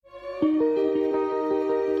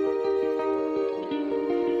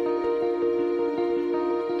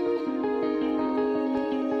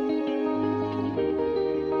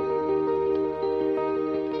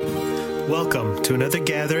Welcome to another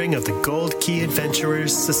gathering of the Gold Key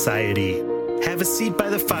Adventurers Society. Have a seat by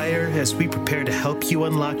the fire as we prepare to help you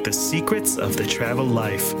unlock the secrets of the travel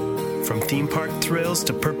life. From theme park thrills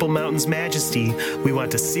to Purple Mountain's majesty, we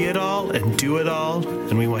want to see it all and do it all,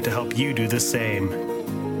 and we want to help you do the same.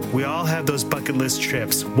 We all have those bucket list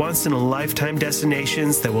trips, once-in-a-lifetime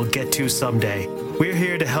destinations that we'll get to someday. We're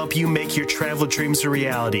here to help you make your travel dreams a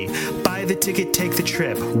reality. Buy the ticket, take the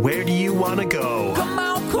trip. Where do you want to go? Come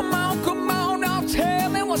on, now tell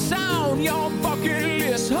me what's on your bucket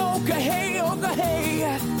list. Okay, hey,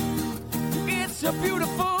 it's a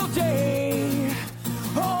beautiful day.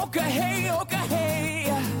 Okay, hey,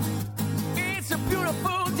 it's a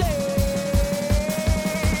beautiful day.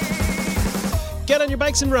 Get on your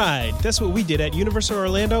bikes and ride. That's what we did at Universal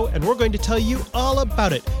Orlando, and we're going to tell you all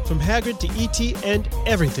about it, from Hagrid to E.T. and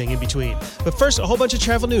everything in between. But first, a whole bunch of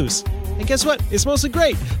travel news. And guess what? It's mostly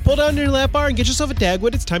great. Pull down your lap bar and get yourself a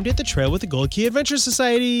Dagwood. It's time to hit the trail with the Gold Key Adventure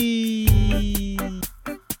Society.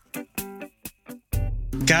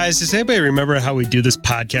 Guys, does anybody remember how we do this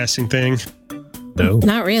podcasting thing? No.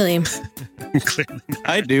 Not really. Clearly not.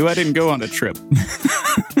 I do. I didn't go on a trip.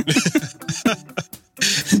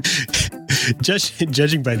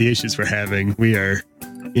 Judging by the issues we're having, we are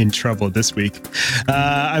in trouble this week.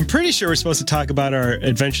 I'm pretty sure we're supposed to talk about our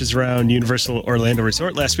adventures around Universal Orlando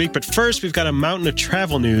Resort last week, but first we've got a mountain of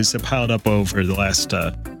travel news that piled up over the last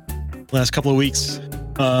couple of weeks.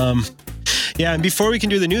 And before we can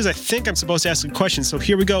do the news, I think I'm supposed to ask a question. So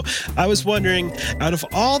here we go. I was wondering, out of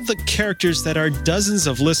all the characters that our dozens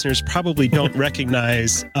of listeners probably don't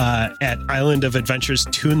recognize at Island of Adventures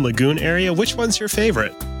Toon Lagoon area, which one's your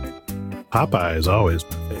favorite? Popeye is always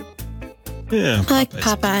my favorite. Yeah, I like Popeye's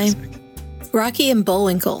Popeye. fantastic. Rocky and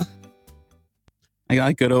Bullwinkle. I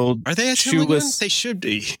like good old Are they at Toon Lagoon? shoeless. They should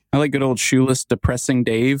be. I like good old shoeless, depressing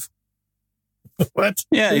Dave. What?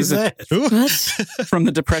 Yeah, Who's he's that? What? from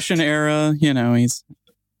the Depression era. You know, he's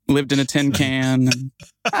lived in a tin can. And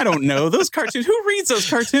I don't know those cartoons. Who reads those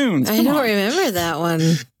cartoons? I Come don't on. remember that one.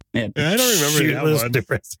 Yeah, I don't remember Shoeless, that one.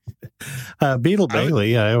 depressing. Beetle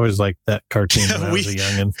Bailey. I always liked that cartoon when I was a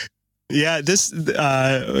youngin'. Yeah, this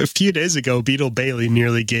a few days ago, Beetle Bailey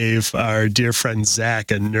nearly gave our dear friend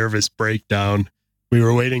Zach a nervous breakdown. We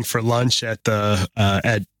were waiting for lunch at the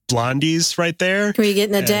at Blondie's right there. Were you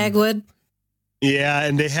getting a And- Dagwood? Yeah,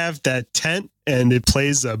 and they have that tent, and it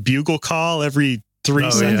plays a bugle call every 3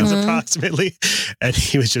 seconds yeah. approximately. And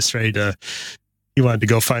he was just ready to. He wanted to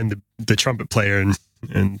go find the trumpet player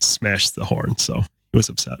and smash the horn. So he was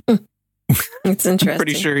upset. It's interesting. I'm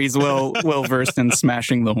pretty sure he's well versed in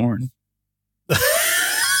smashing the horn.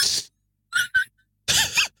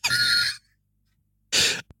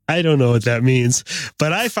 I don't know what that means,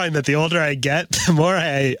 but I find that the older I get, the more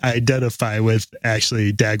I identify with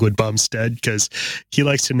actually Dagwood Bumstead, because he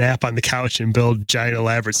likes to nap on the couch and build giant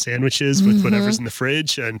elaborate sandwiches with whatever's in the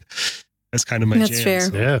fridge, and that's kind of my That's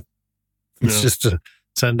jam. fair. Yeah. It's No. just a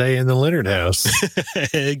Sunday in the Leonard house.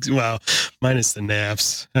 Well, minus the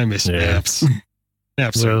naps. I miss Yeah. naps.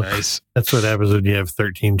 Naps are Well, nice. That's what happens when you have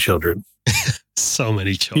 13 children. So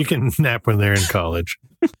many You children. can nap when they're in college.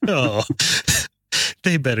 Oh,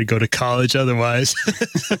 they better go to college, otherwise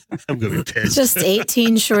I'm going to be pissed. Just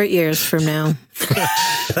 18 short years from now.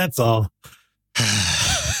 That's all.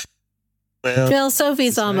 Well, Well,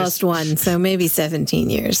 Sophie's nice. almost one, so maybe 17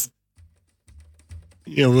 years.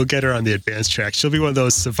 we'll get her on the advanced track. She'll be one of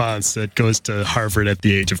those savants that goes to Harvard at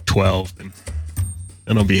the age of 12,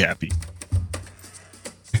 and I'll be happy.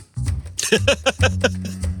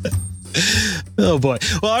 Oh boy.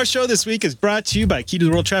 Well, our show this week is brought to you by Key to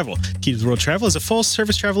the World Travel. Key to the World Travel is a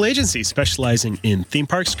full-service travel agency specializing in theme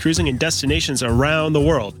parks, cruising, and destinations around the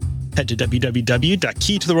world. Head to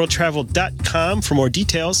www.keytotheworldtravel.com for more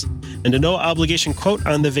details and a no-obligation quote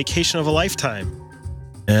on the vacation of a lifetime.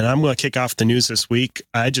 And I'm going to kick off the news this week.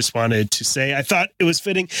 I just wanted to say I thought it was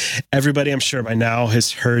fitting. Everybody, I'm sure by now,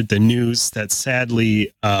 has heard the news that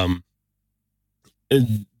sadly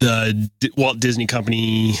the Walt Disney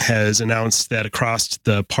Company has announced that across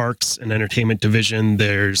the parks and entertainment division,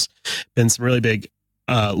 there's been some really big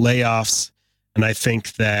layoffs. And I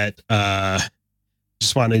think that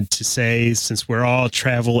just wanted to say, since we're all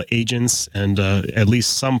travel agents and at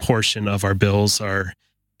least some portion of our bills are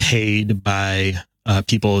paid by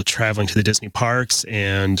people traveling to the Disney parks,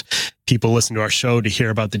 and people listen to our show to hear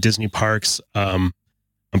about the Disney parks.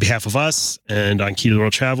 On behalf of us and on Key to the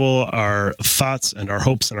World Travel, our thoughts and our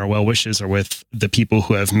hopes and our well wishes are with the people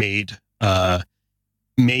who have made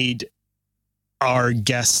our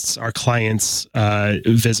guests, our clients,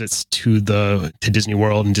 visits to Disney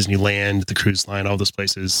World and Disneyland, the cruise line, all those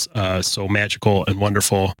places, so magical and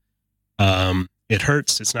wonderful. it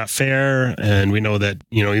hurts. It's not fair. And we know that,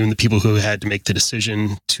 even the people who had to make the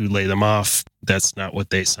decision to lay them off, that's not what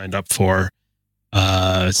they signed up for.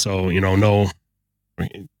 So, no,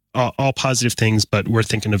 all positive things, but we're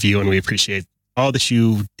thinking of you and we appreciate all that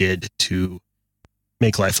you did to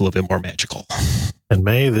make life a little bit more magical. And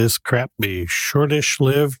may this crap be shortish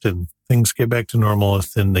lived and things get back to normal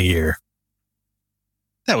within the year.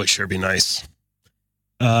 That would sure be nice.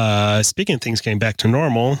 Speaking of things getting back to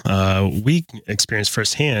normal, we experienced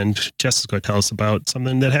firsthand. Jess is going to tell us about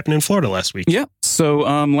something that happened in Florida last week. Yeah. So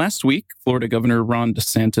last week, Florida Governor Ron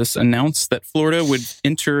DeSantis announced that Florida would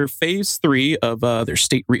enter phase 3 of their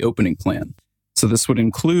state reopening plan. So this would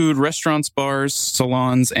include restaurants, bars,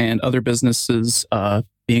 salons, and other businesses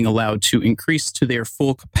being allowed to increase to their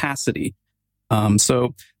full capacity.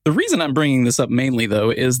 So the reason I'm bringing this up mainly,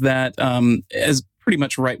 though, is that as pretty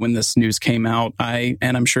much right when this news came out, and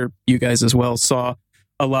I'm sure you guys as well, saw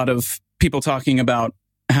a lot of people talking about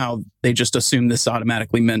how they just assumed this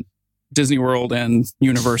automatically meant Disney World and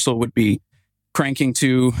Universal would be cranking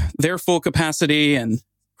to their full capacity and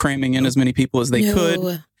cramming in as many people as they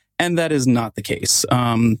could. And that is not the case.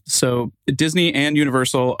 So Disney and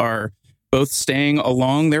Universal are both staying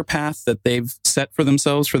along their path that they've set for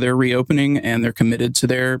themselves for their reopening, and they're committed to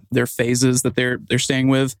their phases that they're staying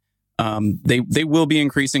with. They will be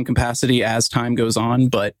increasing capacity as time goes on,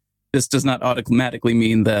 but this does not automatically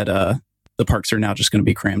mean that the parks are now just going to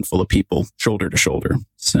be crammed full of people, shoulder to shoulder.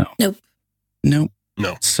 So nope.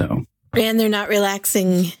 So and they're not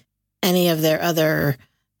relaxing any of their other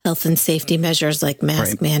health and safety measures like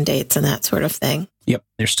mask mandates and that sort of thing. Yep,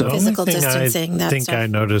 they're still physical distancing. I think I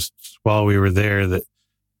noticed while we were there that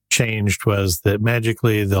changed was that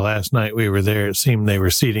magically the last night we were there, it seemed they were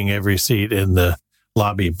seating every seat in the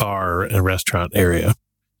lobby bar and restaurant area,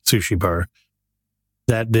 sushi bar.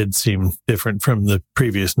 That did seem different from the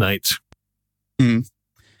previous nights. I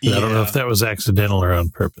don't know if that was accidental or on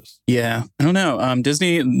purpose. Yeah, I don't know.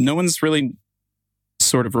 Disney, no one's really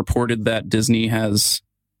sort of reported that Disney has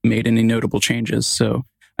made any notable changes. So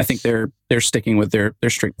I think they're sticking with their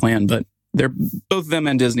strict plan, but they're both them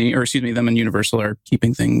and them and Universal are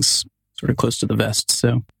keeping things sort of close to the vest.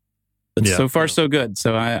 So, but so far so good.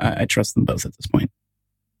 So I trust them both at this point.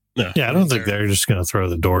 Yeah, I don't think they're just going to throw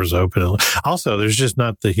the doors open. Also, there's just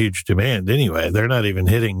not the huge demand anyway. They're not even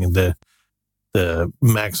hitting the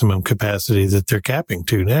maximum capacity that they're capping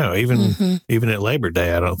to now. Even at Labor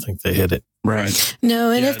Day, I don't think they hit it. Right. No,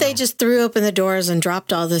 and if they just threw open the doors and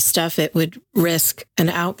dropped all this stuff, it would risk an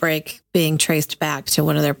outbreak being traced back to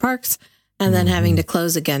one of their parks and then having to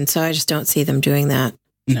close again. So I just don't see them doing that.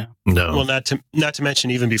 No. Well, not to mention,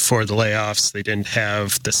 even before the layoffs, they didn't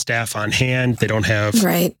have the staff on hand. They don't have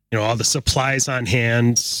all the supplies on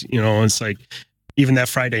hand. It's like even that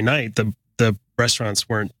Friday night, the restaurants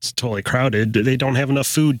weren't totally crowded. They don't have enough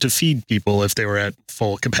food to feed people if they were at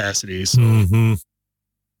full capacity. So,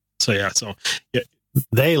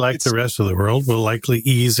 they, like the rest of the world, will likely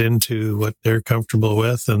ease into what they're comfortable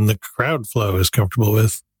with and the crowd flow is comfortable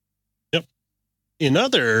with. Yep. In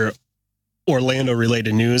other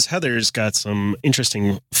Orlando-related news, Heather's got some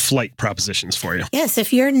interesting flight propositions for you. Yes,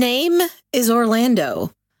 if your name is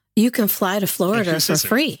Orlando, you can fly to Florida for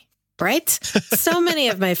free, right? So many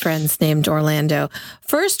of my friends named Orlando.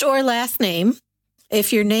 First or last name.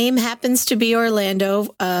 If your name happens to be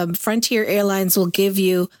Orlando, Frontier Airlines will give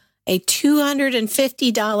you a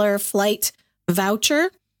 $250 flight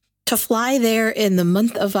voucher to fly there in the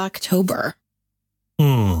month of October.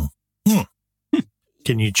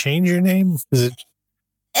 Can you change your name? Does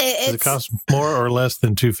it cost more or less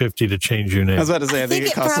than $250 to change your name? I was about to say, I think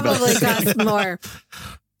it probably costs more.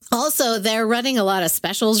 Also, they're running a lot of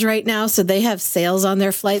specials right now, so they have sales on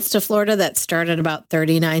their flights to Florida that start at about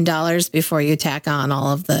 $39 before you tack on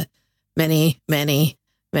all of the many, many,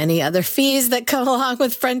 many other fees that come along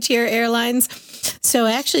with Frontier Airlines. So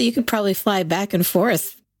actually, you could probably fly back and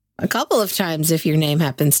forth a couple of times if your name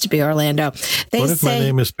happens to be Orlando. What if my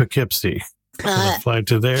name is Poughkeepsie? Can I fly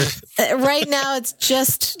to there? Right now, it's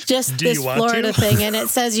just this Florida thing, and it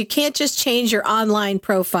says you can't just change your online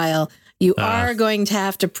profile. You are going to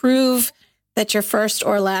have to prove that your first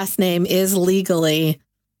or last name is legally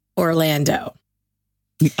Orlando.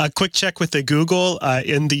 A quick check with the Google.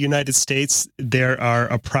 In the United States, there are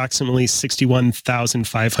approximately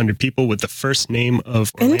 61,500 people with the first name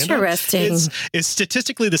of Orlando. Interesting. It's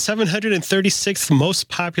statistically the 736th most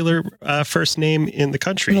popular first name in the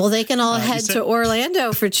country. Well, they can all head to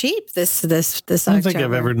Orlando for cheap this October. I don't think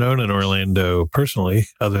I've ever known an Orlando personally,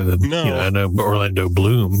 other than I know Orlando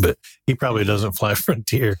Bloom, but he probably doesn't fly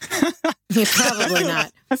Frontier. Probably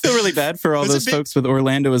not. I feel really bad for all those folks with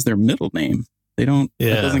Orlando as their middle name. They don't.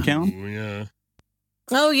 That doesn't count. Yeah.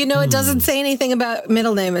 Oh, it doesn't say anything about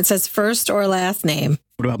middle name. It says first or last name.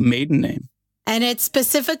 What about maiden name? And it's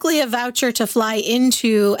specifically a voucher to fly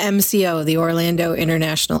into MCO, the Orlando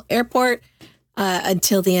International Airport,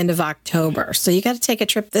 until the end of October. So you got to take a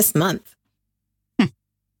trip this month.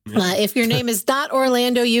 If your name is not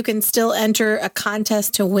Orlando, you can still enter a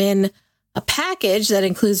contest to win a package that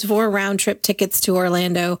includes 4 round-trip tickets to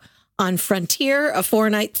Orlando on Frontier, a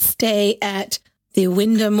 4-night stay at the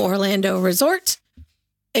Wyndham Orlando Resort,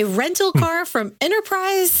 a rental car from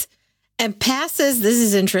Enterprise, and passes, this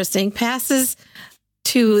is interesting, passes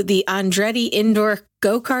to the Andretti Indoor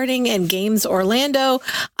Go-Karting and Games Orlando,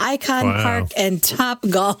 Icon Park, and Top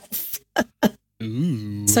Golf.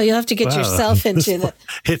 So you'll have to get yourself into the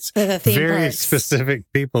theme very parks.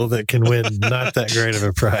 specific people that can win not that great of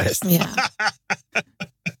a prize. Yeah.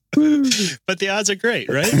 But the odds are great,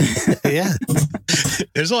 right? Yeah.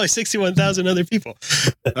 There's only 61,000 other people.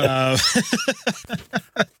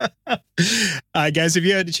 Guys, have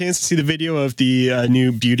you had a chance to see the video of the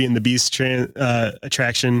new Beauty and the Beast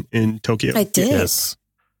attraction in Tokyo? I did. Yes.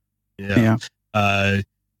 Yeah.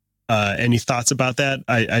 Any thoughts about that?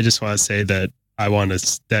 I just want to say that I want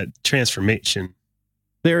that transformation.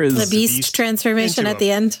 There is The Beast transformation at the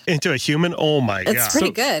end. into a human. Oh my God. It's pretty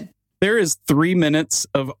good. There is 3 minutes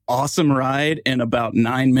of awesome ride and about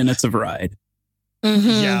 9 minutes of ride.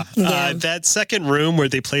 Mhm. Yeah. That second room where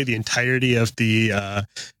they play the entirety of the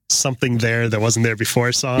something there that wasn't there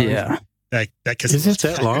before song. Yeah. That Is it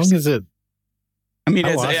that long? Is it? I mean,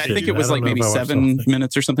 I I watched think it. it was I like don't know maybe if I watched 7 something.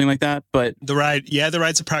 minutes or something like that. But the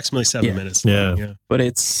ride's approximately 7 minutes. Yeah. long, but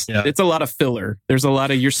it's a lot of filler. There's a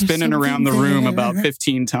lot of you're spinning around the room about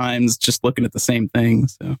 15 times just looking at the same thing.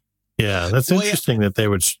 So Yeah, that's interesting that they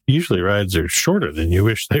would usually rides are shorter than you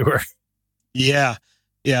wish they were. Yeah.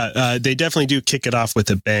 They definitely do kick it off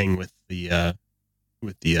with a bang with the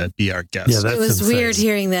Be Our Guest. Yeah, that's It was insane. weird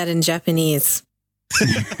hearing that in Japanese.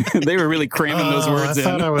 they were really cramming those words I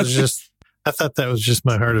thought in. I thought that was just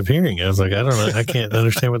my hard of hearing. I was like, I don't know. I can't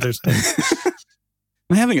understand what they're saying.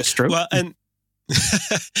 I'm having a stroke. Well, and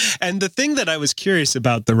and the thing that I was curious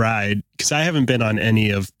about the ride, because I haven't been on any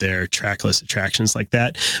of their trackless attractions like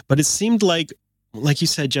that, but it seemed like you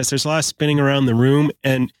said, Jess, there's a lot of spinning around the room,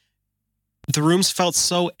 and the rooms felt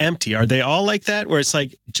so empty. Are they all like that, where it's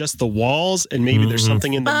like just the walls and maybe there's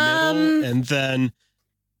something in the middle, and then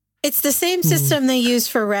It's the same system they use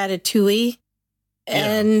for Ratatouille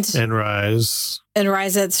and Rise.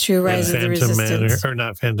 Rise. That's true. Rise of the Phantom Manor, Resistance. or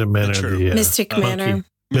not Phantom Manor, True. the Mystic Manor.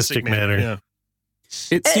 Mystic Manor. Yeah.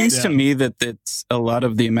 It seems to me that it's a lot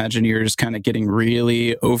of the Imagineers kind of getting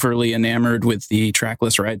really overly enamored with the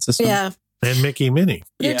trackless ride system. Yeah. And Mickey Minnie.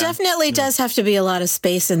 There definitely does have to be a lot of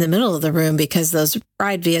space in the middle of the room because those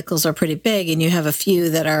ride vehicles are pretty big and you have a few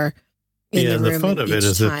that are in the room. The fun of it each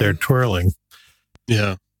is that time. they're twirling.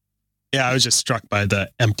 Yeah. Yeah, I was just struck by the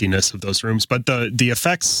emptiness of those rooms, but the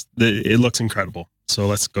effects, it looks incredible. So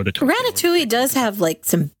let's go to Tokyo. Ratatouille does have like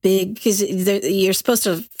some big, because you're supposed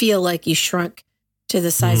to feel like you shrunk to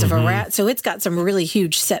the size of a rat. So it's got some really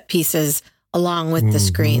huge set pieces along with the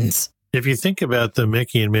screens. If you think about the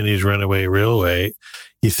Mickey and Minnie's Runaway Railway,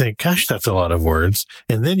 you think, gosh, that's a lot of words.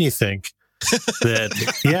 And then you think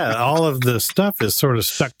that, all of the stuff is sort of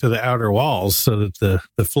stuck to the outer walls so that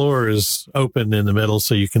the floor is open in the middle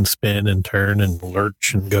so you can spin and turn and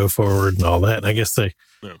lurch and go forward and all that. And I guess they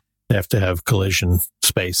have to have collision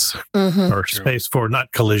space or space for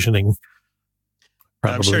not collisioning.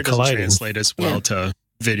 Probably I'm sure it doesn't colliding. translate as well to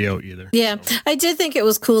video either. Yeah, I did think it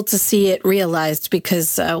was cool to see it realized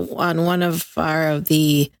because on one of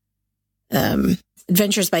the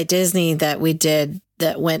Adventures by Disney that we did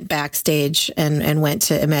that went backstage and went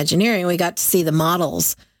to Imagineering, we got to see the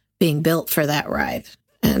models being built for that ride.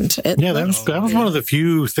 And that was one of the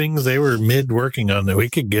few things they were mid working on that we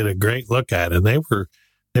could get a great look at, and they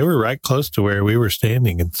were right close to where we were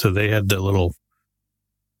standing, and so they had the little,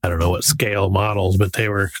 I don't know what scale models, but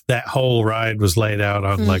that whole ride was laid out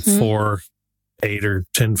on like 4, 8 or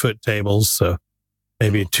 10 foot tables. So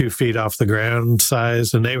maybe 2 feet off the ground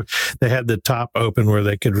size. And they had the top open where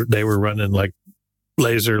they were running like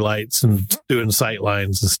laser lights and doing sight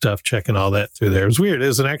lines and stuff, checking all that through there. It was weird. It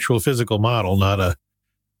was an actual physical model, not a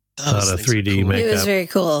 3D makeup. it was very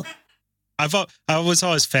cool. I was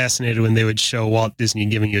always fascinated when they would show Walt Disney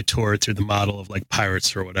giving you a tour through the model of like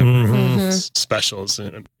Pirates or whatever specials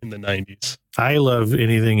in the 90s. I love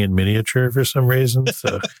anything in miniature for some reason,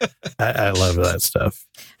 so I love that stuff.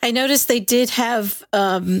 I noticed they did have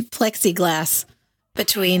plexiglass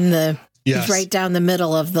between right down the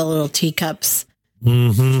middle of the little teacups.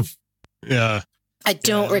 Yeah. I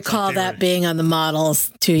don't recall that being on the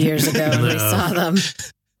models 2 years ago when we saw them.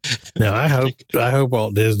 Now, I hope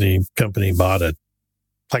Walt Disney Company bought a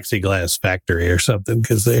plexiglass factory or something,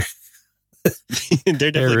 because they're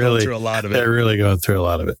definitely going through a lot of it. They're really going through a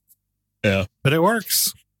lot of it. Yeah, but it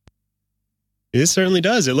works. It certainly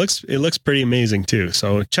does. It looks pretty amazing too.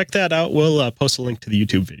 So check that out. We'll post a link to the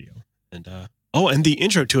YouTube video. And and the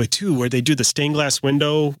intro to it too, where they do the stained glass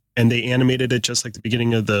window and they animated it just like the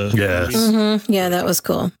beginning of the yes. Mm-hmm. Yeah, that was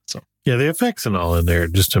cool. So yeah, the effects and all in there are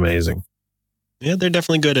just amazing. Yeah, they're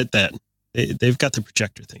definitely good at that. They've got the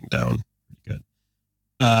projector thing down pretty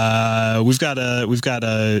good. We've got a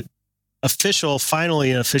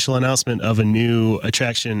finally an official announcement of a new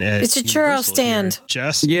attraction at it's a churro stand.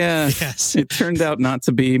 Jess? Yeah. Yes. It turned out not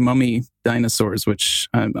to be mummy dinosaurs, which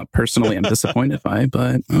I'm personally am disappointed by,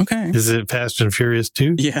 but okay. Is it Fast and Furious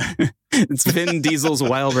 2? Yeah. It's Vin Diesel's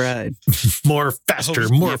wild ride. More faster,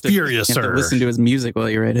 more furious, you have to listen to his music while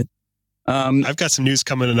you ride it. I've got some news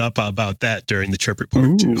coming up about that during the Chirp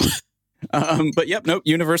Report too. But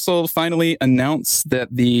Universal finally announced that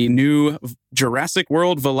the new Jurassic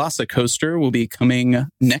World Velocicoaster will be coming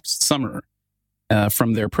next summer.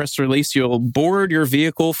 From their press release, you'll board your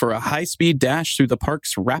vehicle for a high-speed dash through the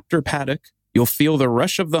park's raptor paddock. You'll feel the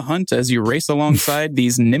rush of the hunt as you race alongside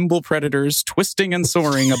these nimble predators, twisting and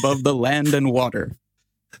soaring above the land and water.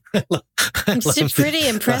 It's a pretty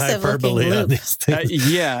impressive looking loop.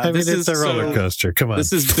 Yeah, I mean, it's a roller coaster. Come on.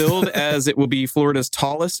 This is billed as it will be Florida's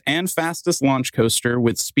tallest and fastest launch coaster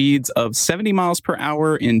with speeds of 70 miles per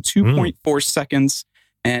hour in 2.4 seconds.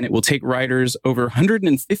 And it will take riders over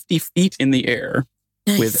 150 feet in the air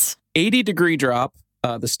with 80-degree drop,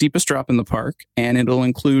 the steepest drop in the park. And it'll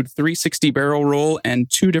include 360 barrel roll and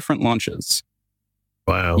 2 different launches.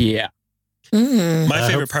 Wow. Yeah. My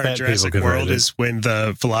favorite part of Jurassic World is when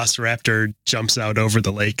the Velociraptor jumps out over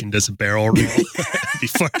the lake and does a barrel roll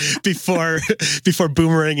before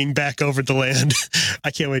boomeranging back over the land.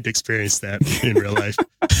 I can't wait to experience that in real life.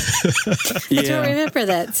 I don't remember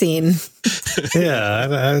that scene. Yeah,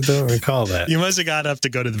 I don't recall that. You must have got up to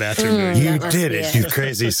go to the bathroom. You did it, you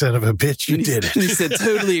crazy son of a bitch. You did it. He said,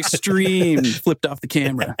 totally extreme. Flipped off the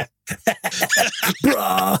camera.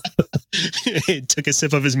 He took a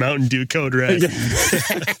sip of his Mountain Dew Code Red.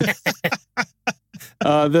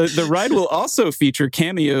 The ride will also feature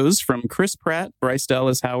cameos from Chris Pratt, Bryce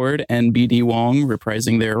Dallas Howard, and B.D. Wong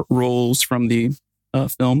reprising their roles from the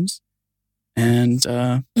films. And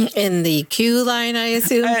in the queue line, I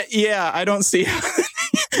assume. Yeah, I don't see.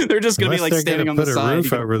 They're just going to be like standing on the side. Put a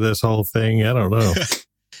roof over this whole thing. I don't know.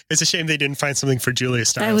 It's a shame they didn't find something for Julia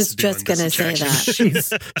Stiles. I was just going to say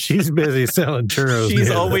that. She's busy selling churros.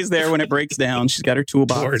 She's always there when it breaks down. She's got her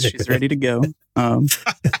toolbox. She's ready to go. And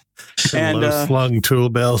slung tool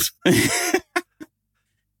belt.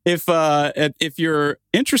 If you're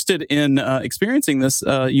interested in experiencing this,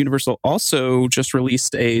 Universal also just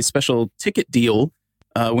released a special ticket deal.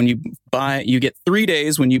 When you buy, you get 3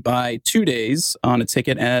 days when you buy 2 days on a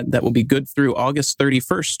ticket that will be good through August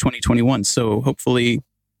 31st, 2021. So hopefully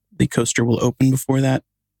the coaster will open before that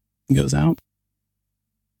goes out.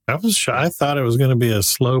 I thought it was going to be a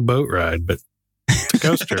slow boat ride, but it's a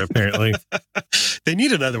coaster apparently. They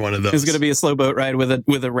need another one of those. It's going to be a slow boat ride with a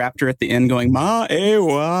raptor at the end going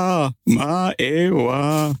ma-e-wa,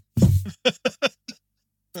 ma-e-wa.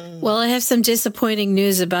 Well, I have some disappointing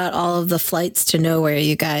news about all of the flights to nowhere,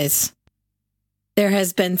 you guys. There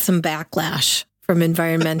has been some backlash from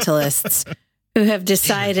environmentalists who have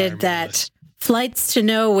decided that flights to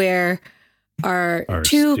nowhere are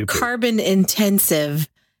too stupid, carbon intensive,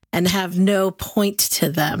 and have no point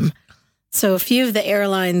to them. So a few of the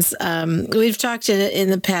airlines, we've talked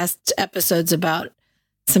in the past episodes about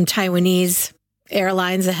some Taiwanese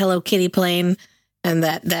airlines, a Hello Kitty plane, and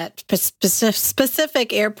that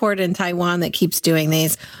specific airport in Taiwan that keeps doing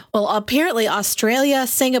these. Well, apparently Australia,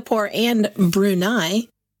 Singapore, and Brunei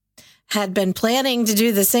had been planning to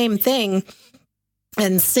do the same thing.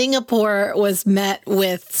 And Singapore was met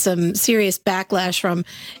with some serious backlash from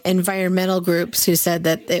environmental groups who said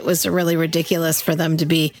that it was really ridiculous for them to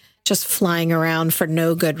be just flying around for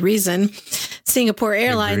no good reason. Singapore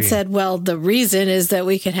Airlines said, well, the reason is that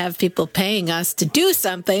we could have people paying us to do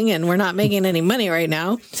something, and we're not making any money right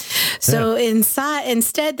now. So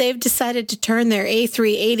instead, they've decided to turn their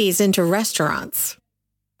A380s into restaurants.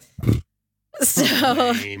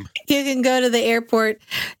 So you can go to the airport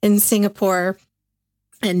in Singapore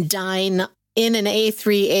and dine in an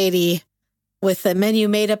A380 with a menu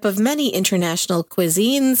made up of many international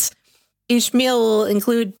cuisines. Each meal will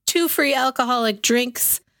include 2 free alcoholic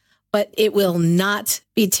drinks, but it will not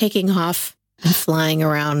be taking off and flying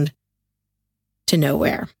around to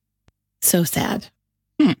nowhere. So sad.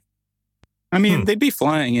 I mean, they'd be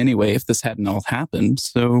flying anyway if this hadn't all happened.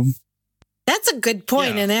 So That's a good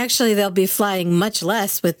point. Yeah. And actually, they'll be flying much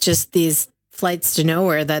less with just these flights to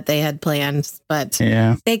nowhere that they had planned. But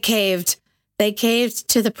yeah. they caved. They caved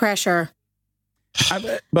to the pressure.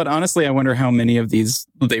 But honestly, I wonder how many of these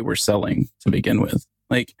they were selling to begin with.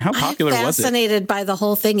 Like, how popular I'm was it? fascinated by the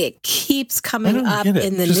whole thing. It keeps coming up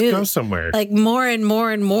in the Just news. go somewhere. Like more and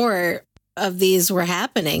more and more of these were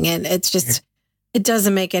happening. And it's just, it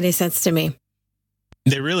doesn't make any sense to me.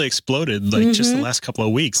 They really exploded like just the last couple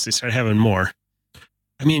of weeks. They started having more.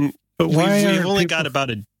 I mean, But why we've are only people- got about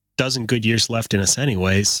a dozen good years left in us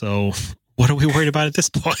anyway. So what are we worried about at this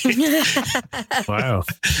point? Wow.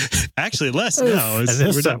 Actually, less Oof. now. And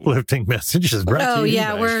this uplifting message is brought Oh to you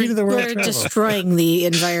yeah, by Key to the World we're Travel. destroying the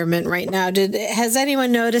environment right now. Has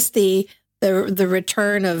anyone noticed the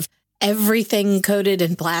return of everything coated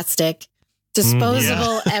in plastic,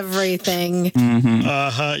 disposable everything, Mm-hmm.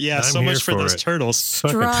 Yeah, I'm so here much for for those it. turtles.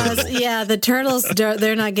 Fuck a straws? turtle. Yeah, the turtles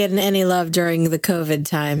they're not getting any love during the COVID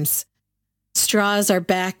times. Straws are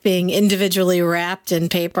back being individually wrapped in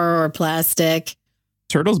paper or plastic.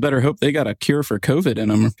 Turtles better hope they got a cure for COVID in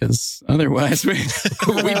them, because otherwise we do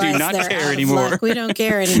Otherwise, not they're out care of anymore. luck. We don't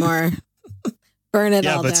care anymore. Burn it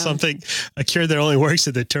Yeah, all but down. a cure that only works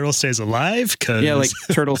if the turtle stays alive. Cause Yeah, like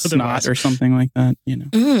turtle snot otherwise- or something like that, you know,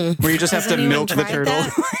 Mm. where you just have Has to anyone milk the tried turtle.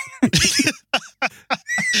 that?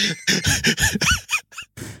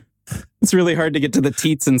 It's really hard to get to the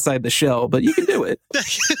teats inside the shell, but you can do it.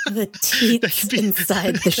 The teats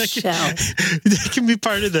inside the shell. That can be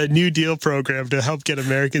part of the New Deal program to help get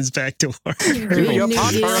Americans back to work. Do your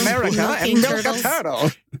part for America and milk a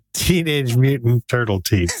turtle. Teenage Mutant Turtle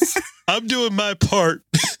Teeth. I'm doing my part.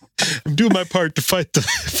 I'm doing my part to fight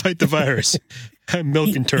the virus. I'm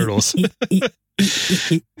milking turtles.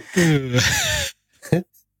 It's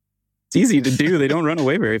easy to do. They don't run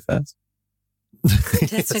away very fast.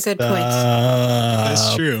 That's a good point.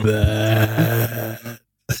 That's true.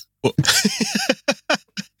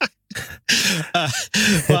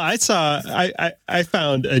 Well, I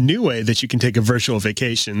found a new way that you can take a virtual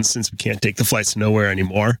vacation since we can't take the flights to nowhere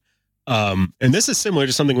anymore. And this is similar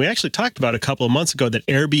to something we actually talked about a couple of months ago, that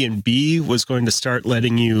Airbnb was going to start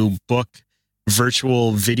letting you book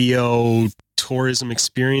virtual video tourism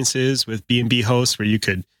experiences with B&B hosts, where you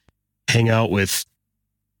could hang out with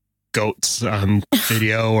goats on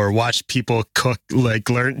video or watch people cook, like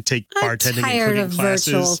take I'm bartending tired and of cooking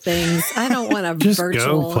classes. virtual things. I don't want a Just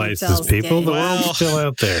virtual go places, hotels people. game. The Well- world's still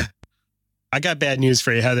out there. I got bad news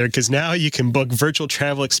for you, Heather, because now you can book virtual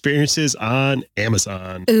travel experiences on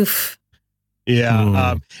Amazon. Oof.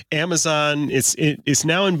 Yeah, Amazon. It's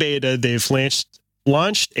now in beta. They've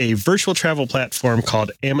launched a virtual travel platform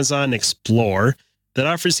called Amazon Explore that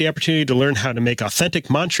offers the opportunity to learn how to make authentic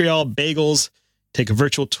Montreal bagels, take a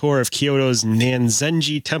virtual tour of Kyoto's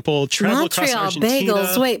Nanzenji Temple, travel across Montreal Argentina.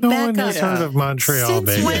 bagels. Wait, No back one has up. heard of Montreal Since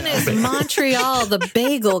bagel. when is Montreal the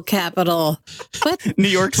bagel capital? What? New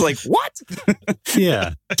York's like, what?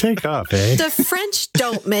 Yeah, take off, eh? The French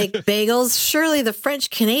don't make bagels. Surely the French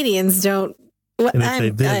Canadians don't. What? And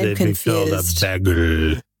if they I'm did, they'd be called a confused.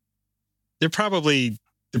 bagel. They're probably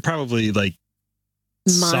like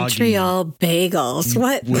Montreal bagels.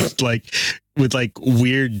 What? with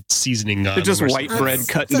weird seasoning on They're just them or white something. bread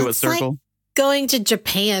cut into a It's like circle. Going to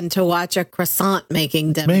Japan to watch a croissant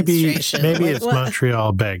making Maybe demonstration. it's What?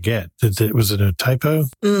 Montreal baguette. Was it a typo?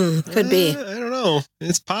 Could be. I don't know.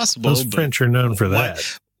 It's possible. Those but- French are known for Why-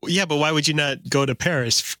 that. Yeah, but why would you not go to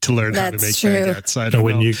Paris to learn how to That's make true. baguettes? I don't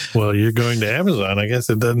When know. you're going to Amazon, I guess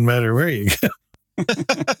it doesn't matter where you go.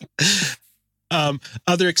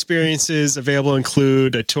 Other experiences available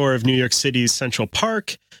include a tour of New York City's Central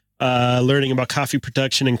Park, learning about coffee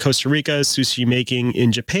production in Costa Rica, sushi making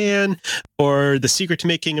in Japan, or the secret to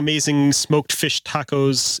making amazing smoked fish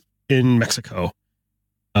tacos in Mexico.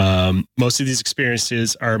 Most of these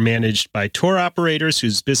experiences are managed by tour operators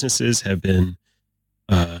whose businesses have been,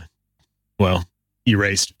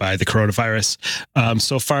 erased by the coronavirus.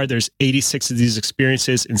 So far, there's 86 of these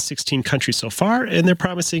experiences in 16 countries so far, and they're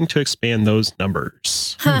promising to expand those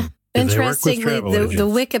numbers. Huh. Do they work with Interestingly, travel the agents?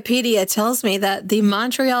 Wikipedia tells me that the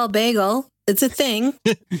Montreal bagel, it's a thing.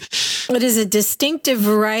 It is a distinctive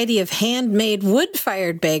variety of handmade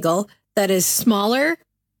wood-fired bagel that is smaller,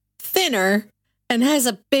 thinner, and has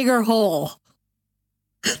a bigger hole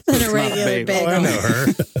than It's a not a regular bagel. bagel. I know her.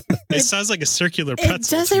 It sounds like a circular It pretzel.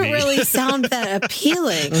 to doesn't me. really sound that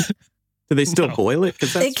appealing. Do they still No. boil it?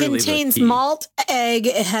 Because It contains malt, egg,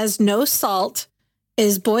 it has no salt,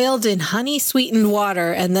 is boiled in honey sweetened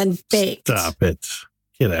water, and then baked. Stop it.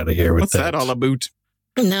 Get out of here with What's that all about?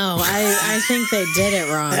 No, I think they did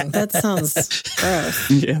it wrong. That sounds gross.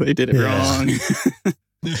 Yeah, they did it wrong.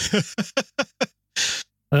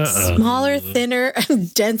 Smaller, thinner,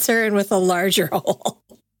 denser, and with a larger hole.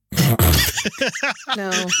 No,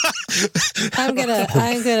 I'm gonna.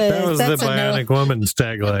 That was the Bionic Woman's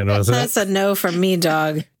tagline, wasn't it? That's a no from me,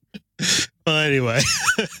 dog. Well, anyway,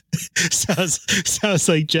 sounds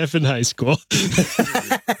like Jeff in high school.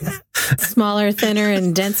 Smaller, thinner,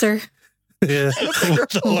 and denser. Yeah.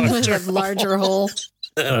 With a With a larger hole.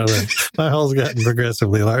 I don't know. My hole's gotten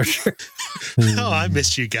progressively larger. Oh, I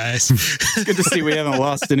missed you guys. It's good to see we haven't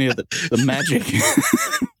lost any of the magic.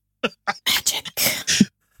 Magic.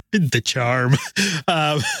 The charm.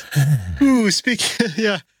 Speaking,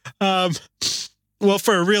 yeah. Well,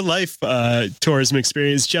 for a real life tourism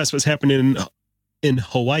experience, Jess, what's happening in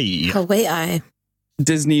Hawaii? Hawaii.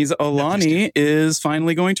 Disney's Aulani is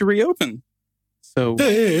finally going to reopen. So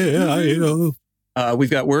we've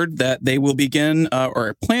got word that they will begin or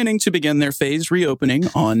are planning to begin their phased reopening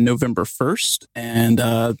on November 1st. And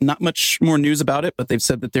not much more news about it, but they've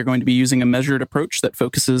said that they're going to be using a measured approach that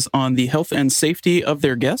focuses on the health and safety of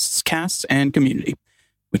their guests, cast, and community,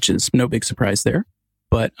 which is no big surprise there.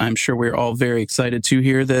 But I'm sure we're all very excited to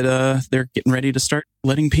hear that they're getting ready to start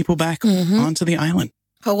letting people back onto the island.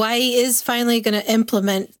 Hawaii is finally going to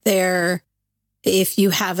implement their, if you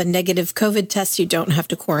have a negative COVID test, you don't have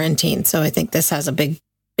to quarantine. So I think this has a big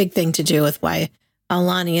thing to do with why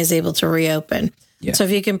Aulani is able to reopen. Yeah. So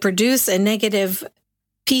if you can produce a negative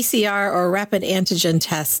PCR or rapid antigen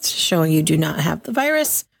test showing you do not have the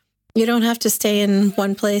virus, you don't have to stay in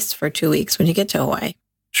one place for 2 weeks when you get to Hawaii.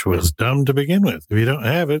 Which was dumb to begin with. If you don't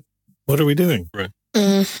have it, what are we doing? Right.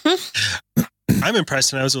 Mm-hmm. I'm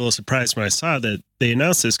impressed, and I was a little surprised when I saw that they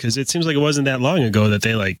announced this because it seems like it wasn't that long ago that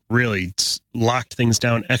they like really locked things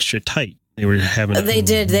down extra tight. They were having. They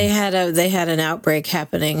did. They had an outbreak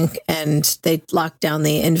happening, and they locked down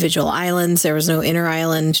the individual islands. There was no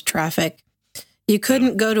inter-island traffic. You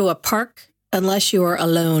couldn't go to a park unless you were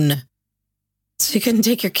alone. So you couldn't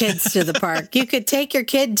take your kids to the park. You could take your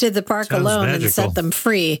kid to the park Sounds alone magical. and set them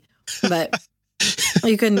free, but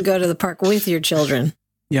you couldn't go to the park with your children.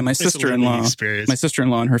 Yeah, my It's a learning experience.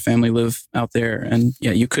 sister-in-law and her family live out there, and yeah,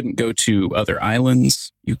 you couldn't go to other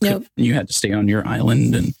islands. You had to stay on your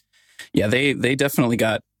island, and yeah, they definitely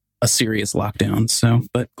got a serious lockdown. So,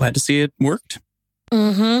 but glad to see it worked.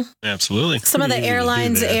 Mm-hmm. Absolutely. Some of the Pretty easy to do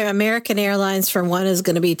airlines, that. American Airlines, for one, is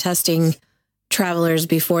going to be testing travelers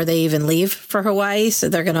before they even leave for Hawaii. So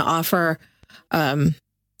they're going to offer a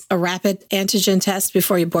rapid antigen test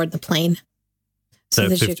before you board the plane. So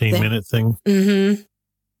That 15-minute thing. Mm-hmm.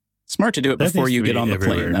 Smart to do it That before needs you to get be on the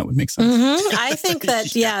everywhere. plane. That would make sense. Mm-hmm. I think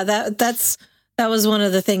that, that was one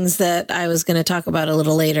of the things that I was going to talk about a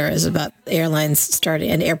little later, is about airlines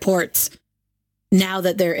starting and airports. Now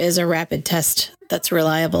that there is a rapid test that's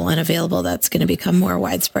reliable and available, that's going to become more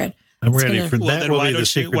widespread. I'm It's ready gonna- for Well, that. then Will why be the don't you-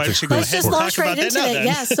 secret why to don't you go Let's ahead just and launch talk right about into that now, it. then.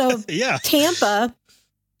 Yeah. So Yeah. Tampa,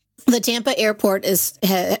 the Tampa airport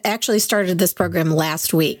actually started this program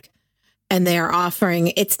last week, and they are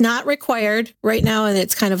offering, it's not required right now, and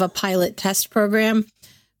it's kind of a pilot test program,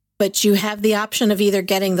 but you have the option of either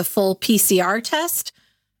getting the full PCR test,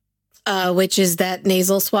 which is that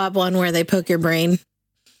nasal swab one where they poke your brain.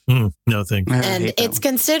 No thank you. I And hate that it's one.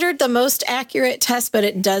 considered the most accurate test, but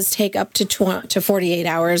it does take up to 48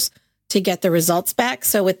 hours to get the results back.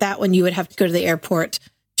 So with that one, you would have to go to the airport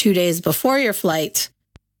 2 days before your flight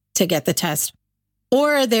to get the test.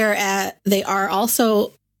 Or they are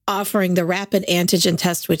also offering the rapid antigen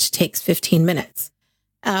test, which takes 15 minutes.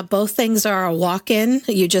 Both things are a walk-in.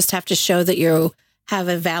 You just have to show that you have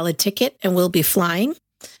a valid ticket and will be flying.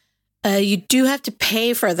 You do have to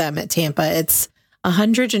pay for them at Tampa. It's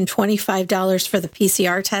 $125 for the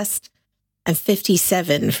PCR test and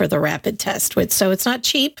 $57 for the rapid test. So it's not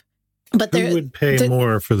cheap, but Who would pay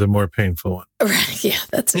more for the more painful one? Right, yeah,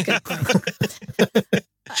 that's a good point.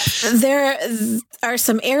 There are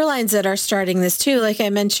some airlines that are starting this too. Like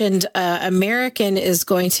I mentioned, American is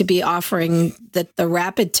going to be offering the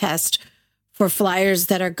rapid test for flyers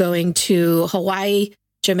that are going to Hawaii,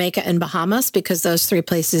 Jamaica, and Bahamas, because those three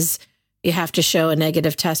places you have to show a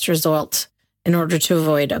negative test result in order to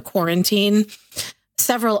avoid a quarantine.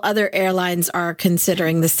 Several other airlines are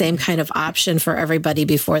considering the same kind of option for everybody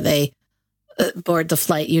before they board the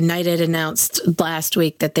flight. United announced last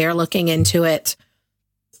week that they're looking into it.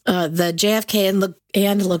 The JFK and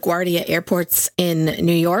LaGuardia airports in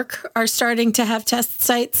New York are starting to have test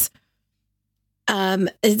sites.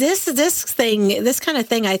 This kind of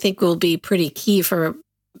thing, I think, will be pretty key for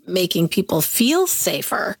making people feel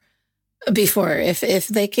safer. Before, if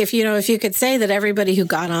you could say that everybody who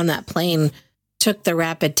got on that plane took the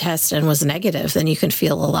rapid test and was negative, then you can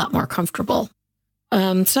feel a lot more comfortable.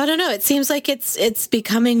 So I don't know. It seems like it's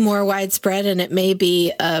becoming more widespread, and it may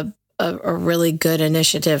be a really good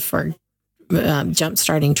initiative for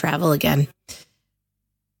jump-starting travel again.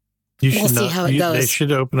 We'll see how it goes. They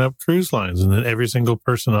should open up cruise lines, and then every single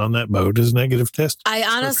person on that boat is negative tested. I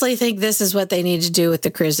honestly think this is what they need to do with the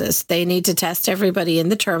cruises. They need to test everybody in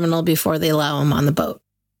the terminal before they allow them on the boat.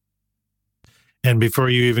 And before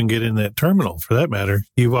you even get in that terminal, for that matter,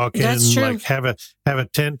 you walk in, That's true. like have a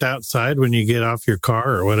tent outside when you get off your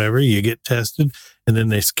car or whatever. You get tested, and then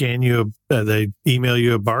they scan you. They email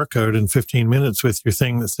you a barcode in 15 minutes with your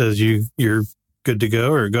thing that says you're good to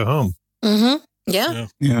go or go home. Mm-hmm. Yeah.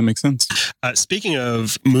 Yeah, that makes sense. Speaking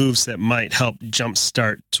of moves that might help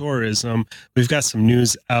jumpstart tourism, we've got some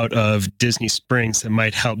news out of Disney Springs that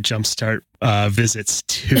might help jumpstart visits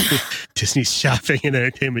to Disney's shopping and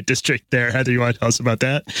entertainment district there. Heather, you want to tell us about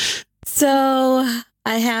that? So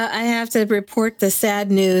I have to report the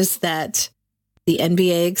sad news that the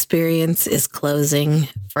NBA experience is closing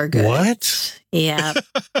for good. What? Yeah.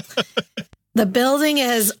 The building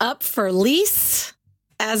is up for lease.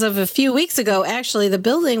 As of a few weeks ago, actually, the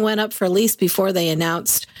building went up for lease before they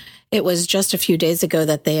announced. It was just a few days ago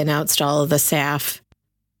that they announced all of the staff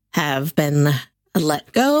have been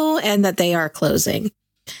let go and that they are closing.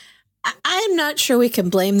 I'm not sure we can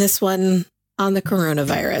blame this one on the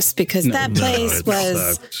coronavirus because that place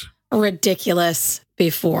was ridiculous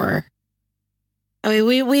before. I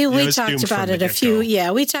mean, we talked about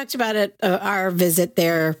it we talked about it, our visit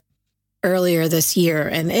there earlier this year.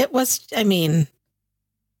 And it was,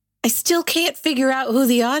 I still can't figure out who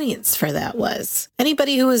the audience for that was.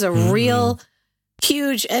 Anybody who is a real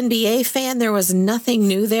huge NBA fan, there was nothing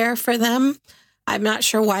new there for them. I'm not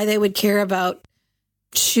sure why they would care about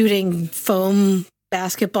shooting foam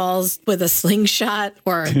basketballs with a slingshot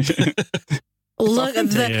or look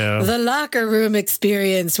at the locker room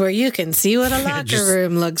experience where you can see what a locker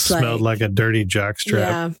room looks like. Smelled like a dirty jockstrap.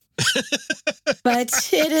 Yeah. But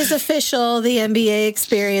it is official. The NBA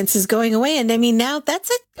experience is going away. And now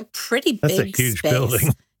that's a pretty big That's a huge space. building.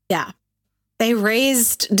 Yeah. They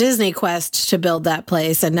raised Disney Quest to build that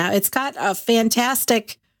place. And now it's got a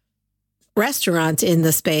fantastic restaurant in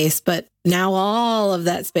the space. But now all of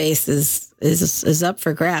that space is up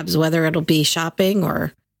for grabs, whether it'll be shopping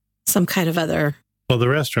or some kind of other. Well, the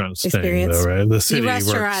restaurant's experience. staying, though, right? The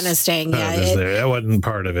restaurant is staying, yeah. That wasn't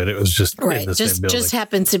part of it. It was just right. in the same building. Just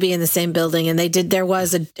happens to be in the same building. And there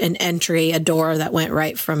was an entry, a door that went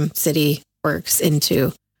right from City Works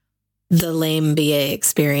into the lame BA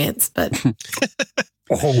experience. But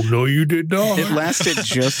oh, no, you did not. It lasted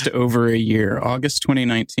just over a year, August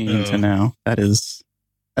 2019 to now. That's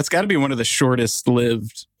got to be one of the shortest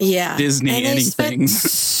lived Disney and they anything. Spent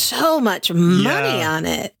so much money on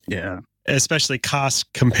it. Yeah. Especially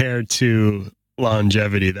cost compared to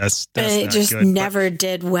longevity. That's and it not just good, never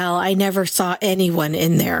did well. I never saw anyone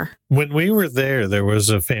in there. When we were there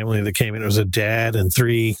was a family that came in. It was a dad and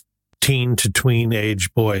 3 teen to tween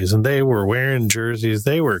age boys, and they were wearing jerseys.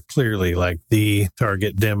 They were clearly like the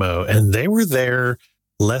target demo, and they were there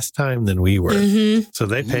less time than we were. Mm-hmm. So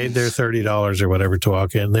they paid their $30 or whatever to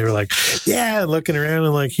walk in. They were like, yeah, looking around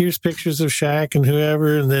and like, here's pictures of Shaq and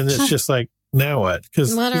whoever. And then it's just like, now what?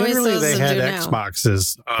 Because literally they had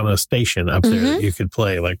Xboxes on a station up there that you could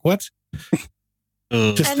play. Like, what?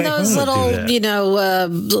 And those little,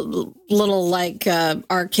 little like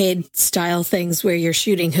arcade style things where you're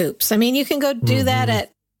shooting hoops. You can go do that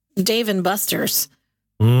at Dave & Buster's.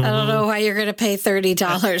 I don't know why you're going to pay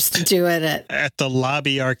 $30 to do it at the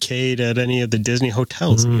lobby arcade at any of the Disney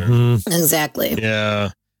hotels. Exactly. Yeah.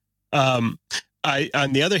 On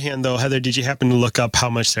the other hand, though, Heather, did you happen to look up how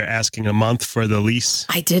much they're asking a month for the lease?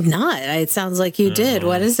 I did not. It sounds like you did.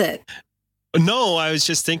 What is it? No, I was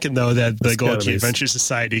just thinking, though, that the Gold Key Adventure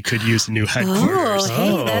Society could use a new headquarters.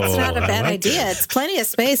 That's not a bad idea. It's plenty of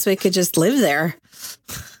space. We could just live there.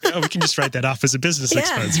 Yeah, we can just write that off as a business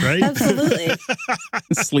expense, right? Absolutely.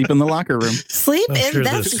 Sleep in the locker room. Sleep in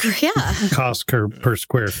cost per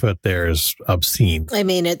square foot there is obscene.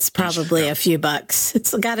 It's probably a few bucks.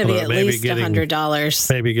 It's got to be at least $100.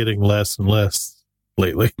 Maybe getting less and less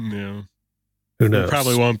lately. Yeah. Who knows? We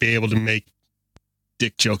probably won't be able to make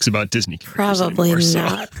dick jokes about Disney. Probably anymore,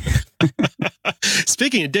 not. So.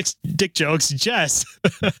 Speaking of dick jokes, Jess.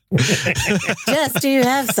 Jess, do you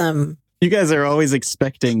have some? You guys are always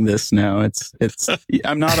expecting this now. It's.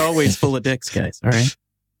 I'm not always full of dicks, guys. All right.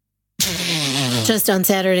 Just on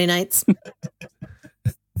Saturday nights.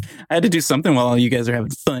 I had to do something while you guys are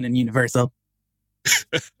having fun in Universal.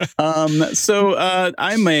 So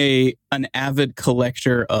I'm an avid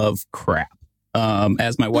collector of crap.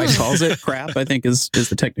 as my wife calls it. Crap, I think is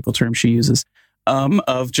the technical term she uses,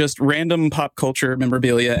 of just random pop culture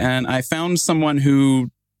memorabilia. And I found someone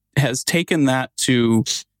who has taken that to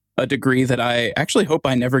a degree that I actually hope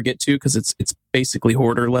I never get to, because it's basically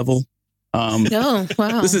hoarder level. Oh,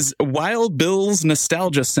 wow. This is Wild Bill's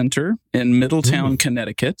Nostalgia Center in Middletown,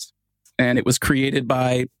 Connecticut. And it was created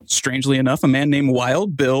by, strangely enough, a man named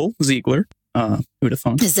Wild Bill Ziegler. Who'd have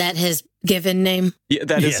thought? Is that his given name? Yeah,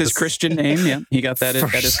 that is his Christian name. Yeah, he got that at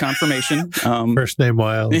his confirmation. First name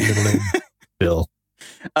Wild, middle name Bill.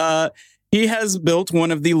 He has built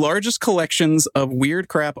one of the largest collections of weird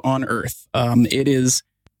crap on Earth. It is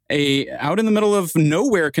out in the middle of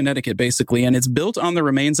nowhere, Connecticut, basically, and it's built on the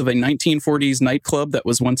remains of a 1940s nightclub that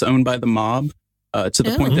was once owned by the mob. To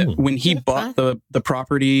the point that when he bought the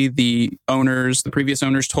property, the previous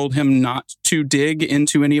owners told him not to dig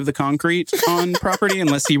into any of the concrete on property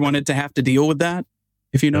unless he wanted to have to deal with that,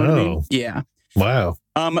 if you know what I mean. Yeah. Wow.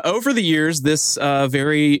 Over the years, this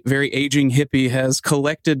very, very aging hippie has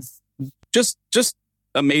collected just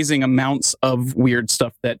amazing amounts of weird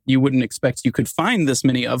stuff that you wouldn't expect you could find this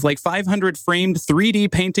many of, like 500 framed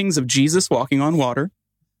 3D paintings of Jesus walking on water.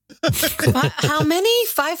 How many?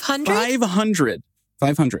 500?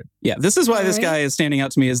 500. Yeah, this is why this guy is standing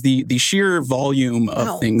out to me, as the sheer volume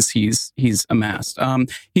of things he's amassed.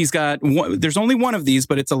 He's got there's only one of these,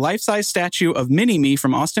 but it's a life-size statue of Mini-Me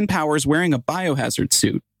from Austin Powers wearing a biohazard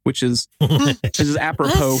suit, which is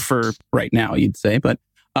apropos for right now, you'd say. But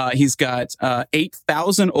he's got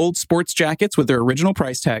 8,000 old sports jackets with their original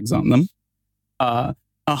price tags on them.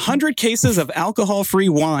 100 cases of alcohol-free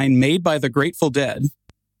wine made by the Grateful Dead.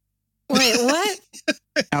 Wait, what?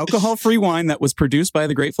 Alcohol-free wine that was produced by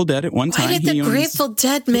the Grateful Dead at one time. Why did the Grateful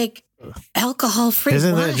Dead make alcohol-free wine?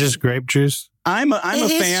 Isn't that just grape juice? I'm a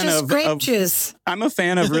fan of grape juice. I'm a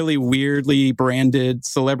fan of really weirdly branded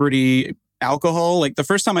celebrity alcohol. Like, the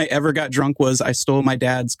first time I ever got drunk was I stole my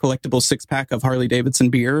dad's collectible 6-pack of Harley Davidson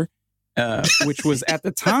beer, which was at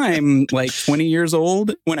the time like 20 years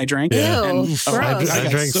old when I drank it. And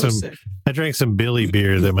I drank some Billy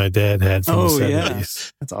beer that my dad had from the 70s.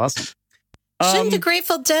 Yeah. That's awesome. Shouldn't the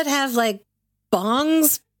Grateful Dead have like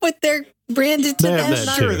bongs with their branded to them?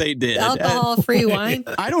 I'm sure they did. Alcohol-free wine.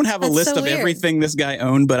 I don't have a list of everything this guy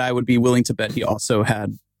owned, but I would be willing to bet he also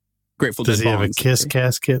had Grateful Dead bongs. Does he have a Kiss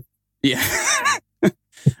casket? Yeah.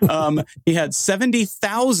 He had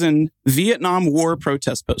 70,000 Vietnam War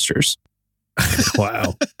protest posters.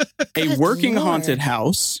 Wow. A working haunted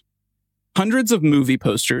house, hundreds of movie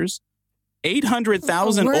posters,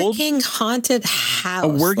 800,000 old haunted house. A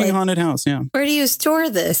working haunted house, yeah. Where do you store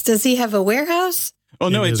this? Does he have a warehouse? Oh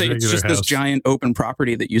no, it's just this giant open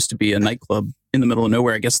property that used to be a nightclub in the middle of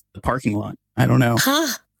nowhere. I guess the parking lot. I don't know. Huh?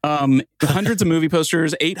 Hundreds of movie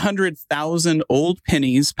posters, 800,000 old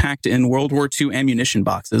pennies packed in World War II ammunition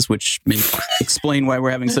boxes, which may explain why we're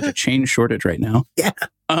having such a chain shortage right now. Yeah.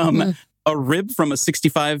 A rib from a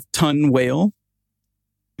 65-ton whale.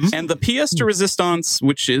 And the pièce de résistance,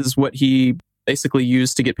 which is what he basically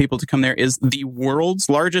used to get people to come there, is the world's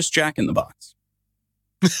largest Jack in the Box.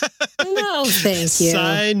 No, thank you.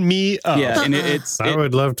 Sign me up. Yeah, and I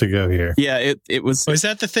would love to go here. Yeah, it was. Is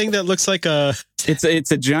that the thing that looks like a? It's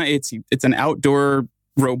a giant. It's an outdoor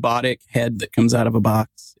robotic head that comes out of a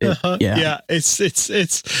box. Yeah.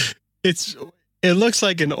 It looks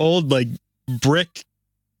like an old like brick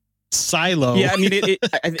silo. Yeah, I mean it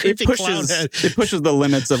pushes the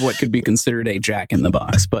limits of what could be considered a Jack in the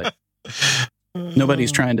Box, but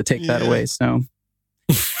nobody's trying to take that away. So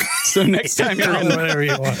next time you're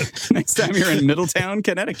in Middletown,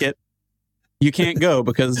 Connecticut, you can't go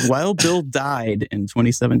because Wild Bill died in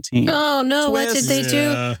 2017. Oh no! Twist. What did they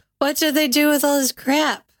do? What did they do with all his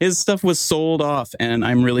crap? His stuff was sold off, and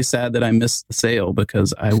I'm really sad that I missed the sale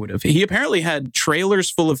because I would have. He apparently had trailers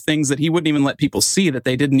full of things that he wouldn't even let people see that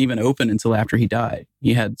they didn't even open until after he died.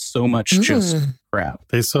 He had so much just crap.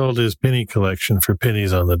 They sold his penny collection for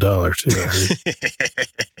pennies on the dollar, too.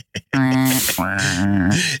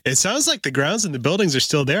 It sounds like the grounds and the buildings are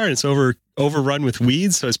still there, and it's overrun with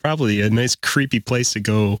weeds, so it's probably a nice, creepy place to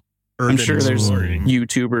go. I'm sure there's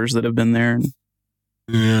YouTubers that have been there.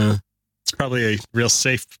 Yeah. It's probably a real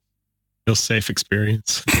safe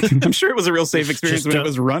experience. I'm sure it was a real safe experience when it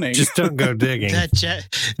was running. Just don't go digging.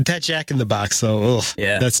 That Jack in the Box, though. Ugh,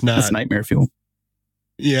 yeah, that's nightmare fuel.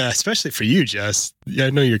 Yeah, especially for you, Jess. Yeah, I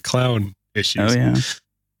know your clown issues. Oh yeah,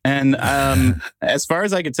 and as far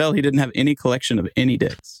as I could tell, he didn't have any collection of any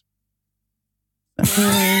dicks.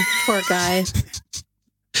 Poor guy.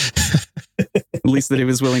 At least that he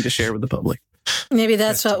was willing to share with the public. Maybe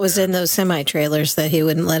that's what was in those semi-trailers that he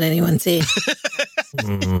wouldn't let anyone see.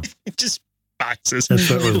 Just boxes. That's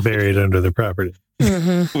what was buried under the property.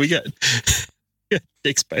 Mm-hmm. We got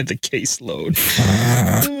dicks by the caseload.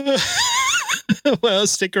 Well,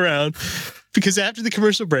 stick around because after the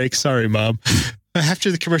commercial break, sorry, Mom.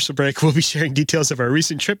 After the commercial break, we'll be sharing details of our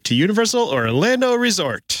recent trip to Universal Orlando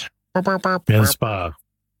Resort And spa.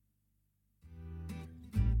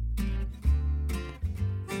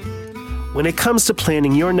 When it comes to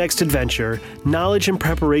planning your next adventure, knowledge and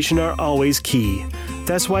preparation are always key.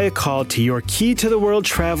 That's why a call to your Key to the World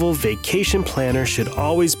Travel Vacation Planner should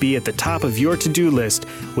always be at the top of your to-do list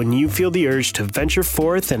when you feel the urge to venture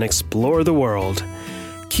forth and explore the world.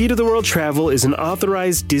 Key to the World Travel is an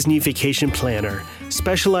authorized Disney vacation planner,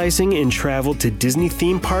 specializing in travel to Disney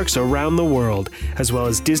theme parks around the world, as well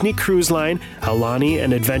as Disney Cruise Line, Aulani,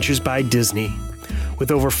 and Adventures by Disney. With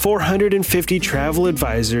over 450 travel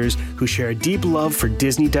advisors who share a deep love for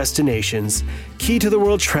Disney destinations, Key to the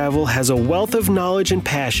World Travel has a wealth of knowledge and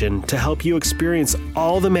passion to help you experience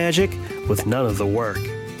all the magic with none of the work.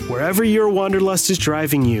 Wherever your wanderlust is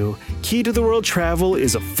driving you, Key to the World Travel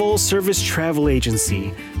is a full-service travel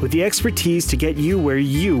agency with the expertise to get you where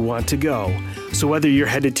you want to go. So whether you're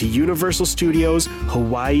headed to Universal Studios,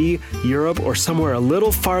 Hawaii, Europe, or somewhere a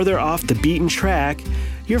little farther off the beaten track,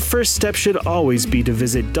 your first step should always be to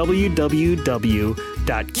visit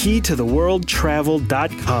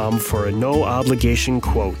www.keytotheworldtravel.com for a no-obligation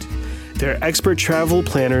quote. Their expert travel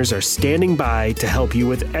planners are standing by to help you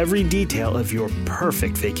with every detail of your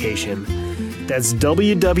perfect vacation. That's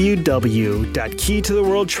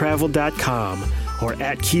www.keytotheworldtravel.com or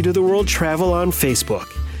at Key to the World Travel on Facebook.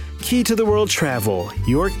 Key to the World Travel,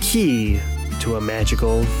 your key to a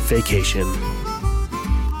magical vacation.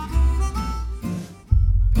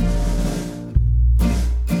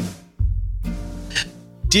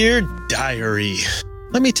 Dear Diary,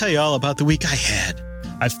 let me tell you all about the week I had.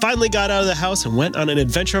 I finally got out of the house and went on an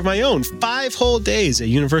adventure of my own, 5 whole days at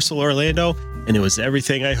Universal Orlando, and it was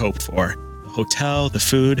everything I hoped for. The hotel, the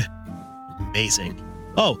food, amazing.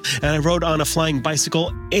 Oh, and I rode on a flying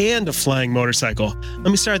bicycle and a flying motorcycle.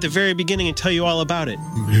 Let me start at the very beginning and tell you all about it.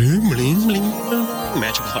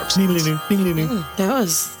 Magical harps.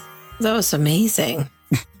 That was amazing.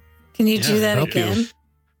 Can you do that again?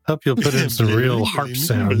 Hope you'll put in some real harp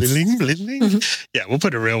sounds. Yeah, we'll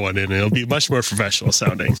put a real one in. It'll be much more professional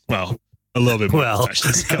sounding. Well, a little bit more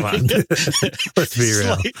professional sounding. Come on. Let's be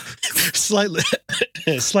real.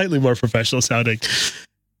 Slightly more professional sounding.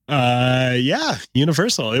 Yeah,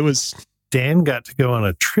 Universal. It was. Dan got to go on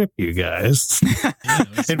a trip, you guys. Yeah,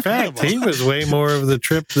 in fact, he was way more of the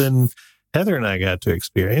trip than Heather and I got to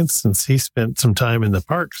experience since he spent some time in the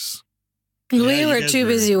parks. We were too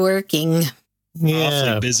busy working.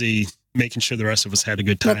 Awfully busy making sure the rest of us had a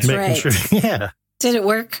good time. That's right. Sure, yeah. Did it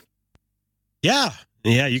work? Yeah,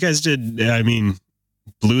 you guys did. I mean,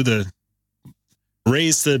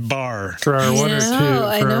 raised the bar. For our one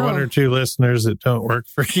or two listeners that don't work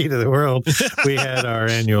for Key to the World, we had our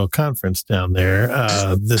annual conference down there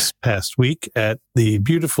this past week at the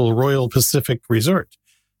beautiful Royal Pacific Resort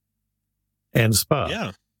and Spa.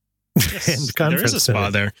 Yeah, and conference there is a spa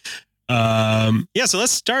center. there. So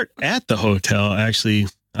let's start at the hotel. Actually,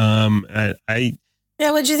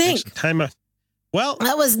 What'd you think? Well,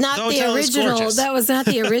 that was not the original. That was not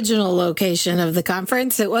the original location of the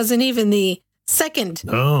conference. It wasn't even the second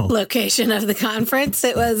location of the conference.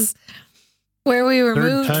 It was where we were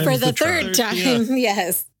moved for the third time. Yeah.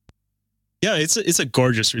 Yes. Yeah, it's a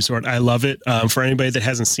gorgeous resort. I love it. For anybody that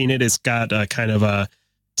hasn't seen it, it's got a kind of a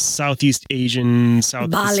Southeast Asian, South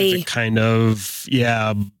Bali Pacific kind of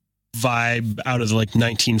vibe out of the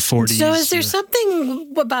 1940s. So is there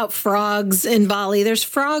something about frogs in Bali? There's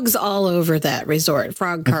frogs all over that resort,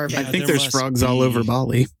 frog carving. I think there's frogs all over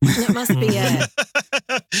Bali. That must be it.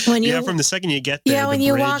 From the second you get there. Yeah, when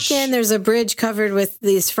you walk in, there's a bridge covered with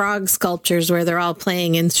these frog sculptures where they're all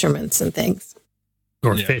playing instruments and things.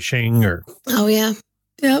 Or fishing or oh yeah.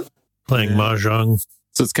 Yep. Playing mahjong.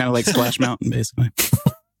 So it's kind of like Splash Mountain, basically.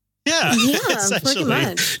 Yeah, pretty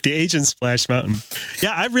much. The Asian Splash Mountain.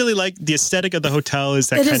 Yeah, I really like the aesthetic of the hotel. Is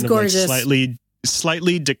that it kind is of gorgeous.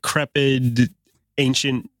 slightly decrepit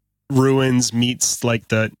ancient ruins meets they're like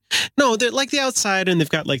the outside, and they've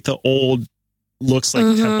got like the old looks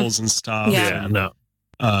like temples and stuff. Yeah.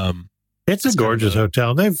 It's a gorgeous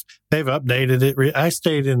hotel. They've updated it. I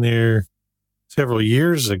stayed in there several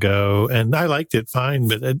years ago, and I liked it fine,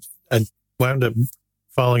 but I wound up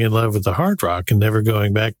falling in love with the Hard Rock and never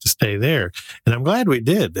going back to stay there. And I'm glad we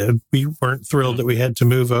did. We weren't thrilled that we had to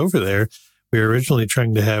move over there. We were originally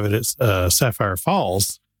trying to have it at Sapphire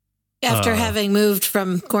Falls. After having moved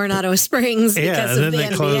from Coronado Springs because and of then the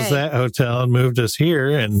they closed that hotel and moved us here.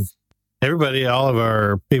 And everybody, all of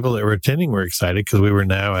our people that were attending were excited because we were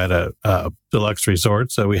now at a deluxe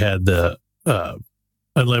resort. So we had the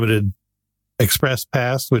unlimited express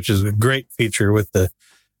pass, which is a great feature with the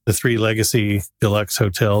 3 legacy deluxe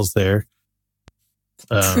hotels there.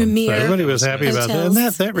 Premier. So everybody was happy about that. And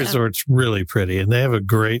that resort's really pretty. And they have a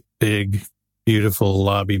great big, beautiful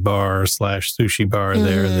lobby bar / sushi bar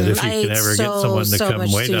there that if you can ever get someone to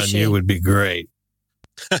come wait on you would be great.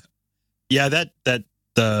 Yeah, the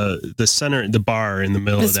center, the bar in the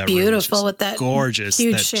middle of that beautiful room with that gorgeous,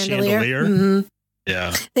 huge that chandelier. Mm-hmm.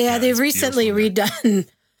 Yeah. They've recently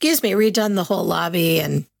redone the whole lobby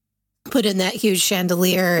and put in that huge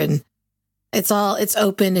chandelier, and it's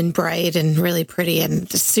open and bright and really pretty. And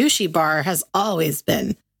the sushi bar has always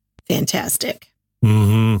been fantastic.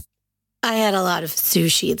 Mm-hmm. I had a lot of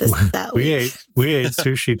sushi that week. We ate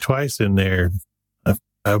sushi twice in there.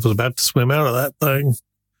 I was about to swim out of that thing.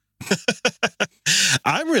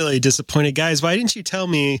 I'm really disappointed, guys. Why didn't you tell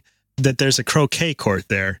me that there's a croquet court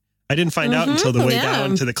there? I didn't find out until the way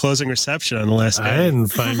down to the closing reception on the last day. I didn't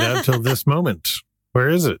find out till this moment. Where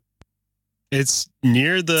is it? It's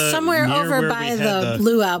near somewhere over by the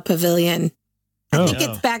Luau Pavilion. I think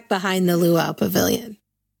it's back behind the Luau Pavilion.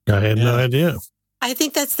 I had no idea. I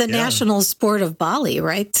think that's the national sport of Bali,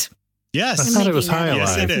 right? Yes. I thought it was High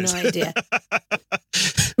Yes, Life. it is. I have no idea.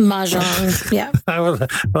 Mahjong, yeah. I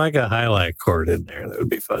would like a highlight court in there. That would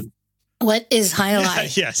be fun. What is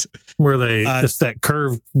highlight? Yes. Where they just that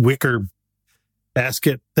curved wicker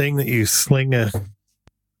basket thing that you sling a ball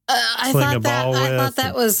with. I thought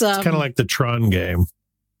that was it's kind of like the Tron game.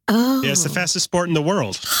 Oh, yeah, it's the fastest sport in the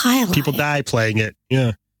world. Highlight. People die playing it.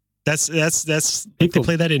 Yeah, that's. People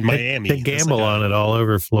play that in Miami. They gamble on it all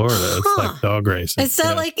over Florida. It's like dog racing. Is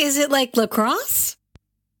it like lacrosse?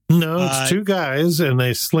 No, it's 2 guys and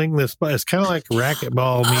they sling this. It's kind of like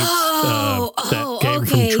racquetball meets that game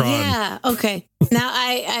from Tron. Yeah, okay. Now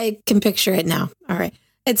I can picture it now. All right,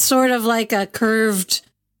 it's sort of like a curved.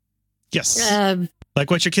 Yes.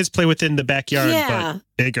 Like what your kids play with in the backyard, but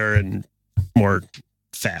bigger and more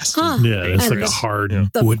fast. Huh. Yeah, it's like a hard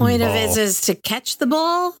The wooden point ball. of it is to catch the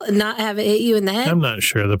ball and not have it hit you in the head? I'm not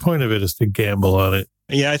sure. The point of it is to gamble on it.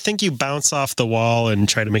 Yeah, I think you bounce off the wall and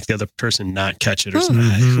try to make the other person not catch it or something.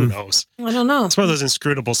 Who knows? I don't know. It's one of those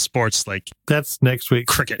inscrutable sports like that's next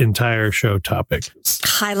week's cricket entire show topic.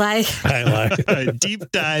 Highlight. A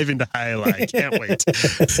deep dive into highlight. Can't wait.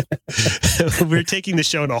 We're taking the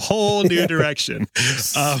show in a whole new direction.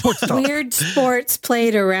 Weird sports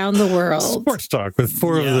played around the world. Sports talk with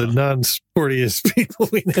 4 of the non-sportiest people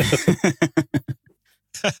we know.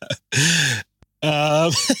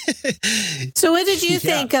 So what did you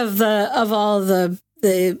think of all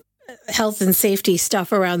the health and safety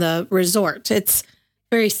stuff around the resort? It's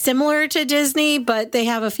very similar to Disney, but they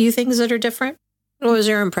have a few things that are different. What was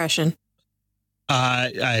your impression?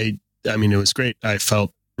 I mean, it was great. I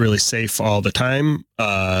felt really safe all the time.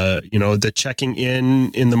 The checking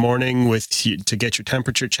in the morning to get your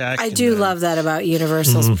temperature checked. I do love that about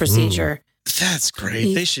Universal's procedure. That's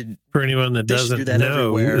great. They should. For anyone that doesn't do that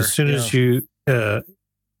know, everywhere. as soon as you,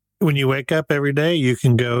 when you wake up every day, you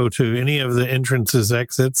can go to any of the entrances,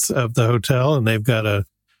 exits of the hotel, and they've got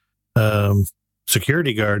a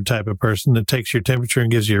security guard type of person that takes your temperature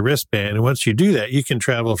and gives you a wristband. And once you do that, you can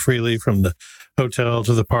travel freely from the hotel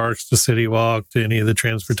to the parks, to City Walk, to any of the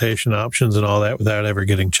transportation options and all that without ever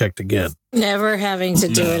getting checked again. Never having to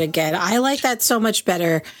do it again. I like that so much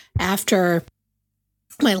better after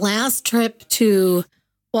my last trip to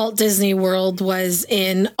Walt Disney World was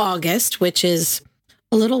in August, which is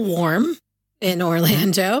a little warm in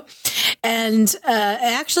Orlando. And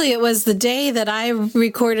actually, it was the day that I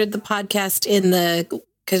recorded the podcast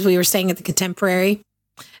because we were staying at the Contemporary.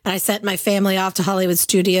 And I sent my family off to Hollywood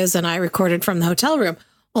Studios and I recorded from the hotel room.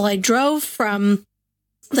 Well, I drove from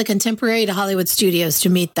the Contemporary to Hollywood Studios to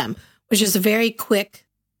meet them, which is a very quick,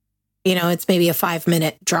 it's maybe a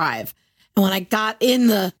 5-minute drive. And when I got in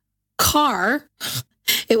the car,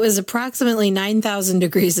 it was approximately 9,000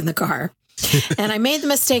 degrees in the car. And I made the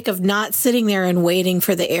mistake of not sitting there and waiting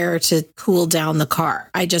for the air to cool down the car.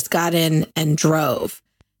 I just got in and drove,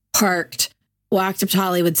 parked, walked up to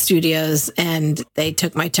Hollywood Studios, and they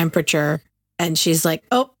took my temperature. And she's like,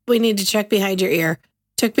 "Oh, we need to check behind your ear."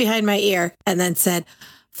 Took behind my ear and then said,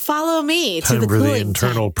 "Follow me to the cooling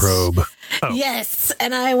internal tent." probe. Oh. Yes.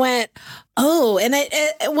 And I went, oh, and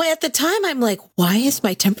at the time I'm like, why is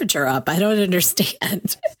my temperature up? I don't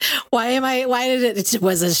understand. It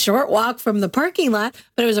was a short walk from the parking lot,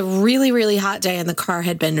 but it was a really, really hot day and the car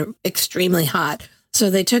had been extremely hot. So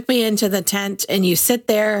they took me into the tent and you sit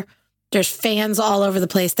there. There's fans all over the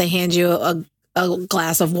place. They hand you a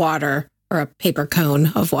glass of water or a paper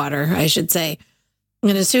cone of water, I should say.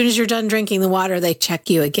 And as soon as you're done drinking the water, they check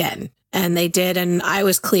you again. And they did. And I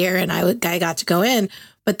was clear and I got to go in.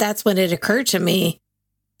 But that's when it occurred to me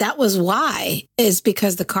that was why, is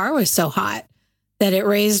because the car was so hot that it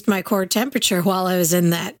raised my core temperature while I was in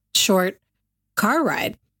that short car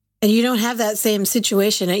ride. And you don't have that same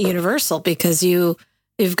situation at Universal because you've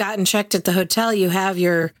gotten checked at the hotel. You have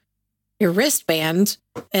your wristband.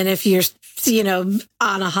 And if you're,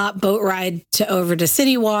 on a hot boat ride over to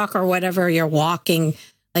City Walk or whatever, you're walking.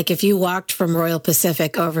 Like if you walked from Royal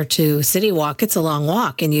Pacific over to City Walk, it's a long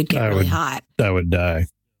walk and you'd get really hot. I would die.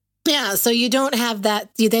 Yeah. So you don't have that.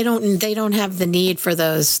 They don't have the need for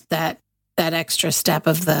that extra step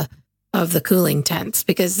of the cooling tents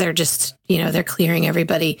because they're just, they're clearing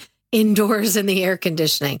everybody indoors in the air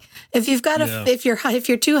conditioning. If you've got if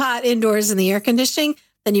you're too hot indoors in the air conditioning,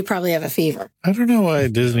 then you probably have a fever. I don't know why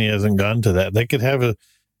Disney hasn't gone to that. They could have a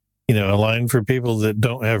line for people that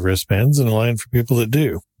don't have wristbands and a line for people that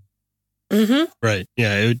do. Mm-hmm. Right.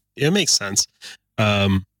 Yeah, it makes sense.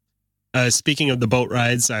 Speaking of the boat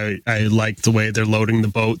rides, I like the way they're loading the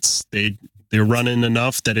boats. They're running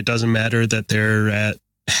enough that it doesn't matter that they're at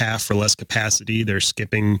half or less capacity. They're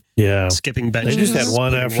skipping benches. They just had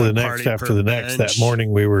one after the next after the next. That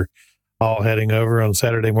morning we were all heading over on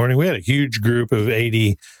Saturday morning. We had a huge group of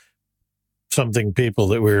 80 something people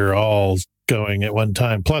that we were all going at one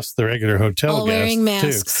time, plus the regular hotel all guests wearing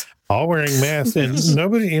masks. Too. All wearing masks, and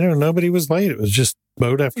nobody was late. It was just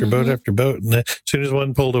boat after boat after boat, and as soon as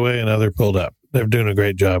one pulled away, another pulled up. They're doing a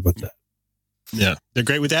great job with that. Yeah, they're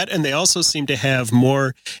great with that, and they also seem to have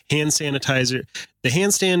more hand sanitizer. The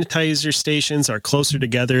hand sanitizer stations are closer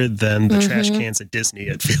together than the trash cans at Disney.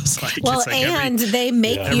 It feels like. Well, it's like and they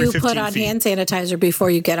make you put on hand sanitizer before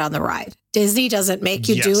you get on the ride. Disney doesn't make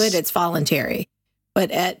you do it; it's voluntary.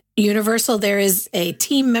 But at Universal, there is a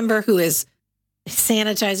team member who is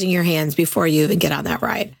sanitizing your hands before you even get on that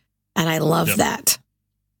ride, and I love that.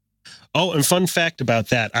 Oh, and fun fact about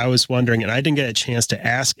that, I was wondering, and I didn't get a chance to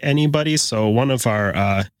ask anybody. So one of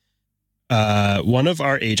our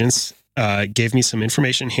agents gave me some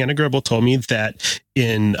information. Hannah Gribble told me that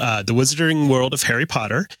in the Wizarding World of Harry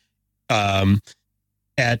Potter,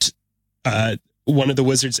 at one of the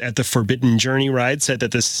wizards at the Forbidden Journey ride said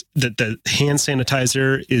that the hand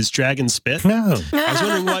sanitizer is dragon spit. No,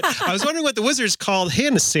 I was wondering what the wizards called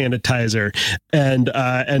hand sanitizer, and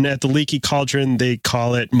at the Leaky Cauldron they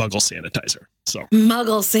call it Muggle sanitizer. So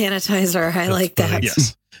Muggle sanitizer, I like that.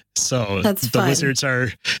 Yes. So that's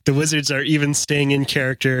the wizards are even staying in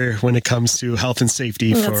character when it comes to health and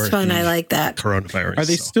safety. That's fun. I like that. Coronavirus. Are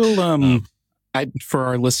they still? For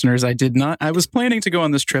our listeners, I was planning to go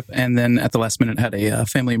on this trip and then at the last minute had a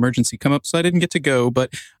family emergency come up, so I didn't get to go.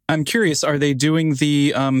 But I'm curious, are they doing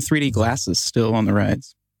the 3D glasses still on the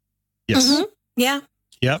rides? Yes. Mm-hmm. Yeah.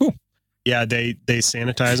 Yeah. Cool. Yeah, they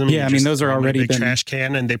sanitize them. Yeah, I mean, those are already been trash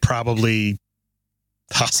can, and they probably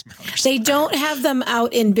toss them out. They don't have them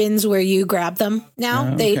out in bins where you grab them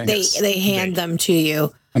now. They hand them to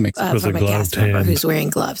you from a cast member who's wearing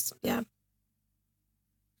gloves. Yeah.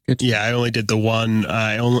 Yeah, I only did the one.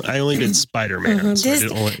 I only did Spider-Man.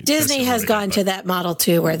 So Disney has gone to that model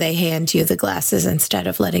too, where they hand you the glasses instead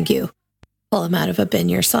of letting you pull them out of a bin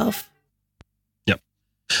yourself. Yep.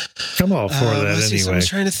 I'm all for that anyway. I was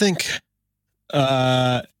trying to think.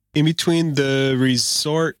 In between the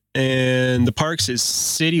resort and the parks is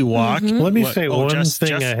City Walk. Mm-hmm. Let me say one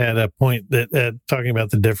thing. I had a point that talking about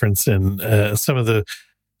the difference in some of the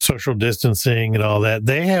social distancing and all that.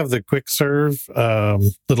 They have the quick serve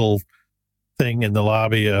little thing in the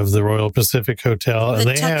lobby of the Royal Pacific Hotel, and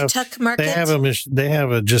they have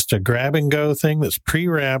just a grab and go thing that's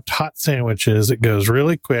pre-wrapped hot sandwiches. It goes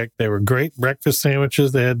really quick. They were great breakfast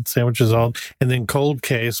sandwiches. They had sandwiches and then cold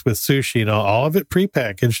case with sushi and all of it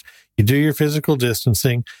prepackaged. You do your physical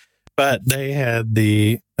distancing, but they had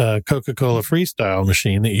the Coca-Cola Freestyle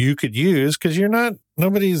machine that you could use because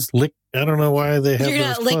nobody's licked. I don't know why they have. You're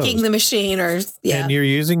not licking the machine, and you're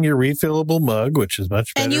using your refillable mug, which is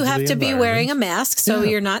much better. And you have to be wearing a mask, so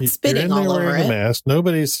you're not spitting all over it. A mask.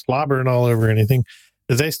 Nobody's slobbering all over anything.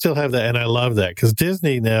 They still have that, and I love that because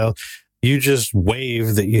Disney now, you just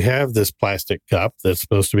wave that you have this plastic cup that's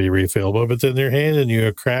supposed to be refillable, but then they're handing you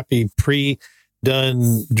a crappy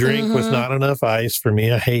pre-done drink with not enough ice. For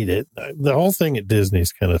me, I hate it. The whole thing at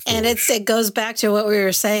Disney's kind of foolish. And it goes back to what we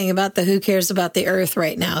were saying about the who cares about the earth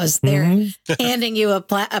right now is they're handing you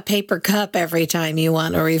a paper cup every time you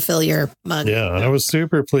want to refill your mug. Yeah, and I was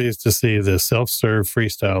super pleased to see the self-serve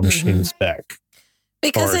freestyle machines back.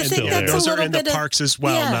 Because I think that's those a little are in bit the parks as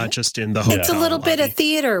well, not just in the hotel. It's a little bit of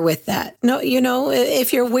theater with that. No,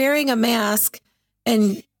 if you're wearing a mask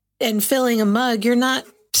and and filling a mug, you're not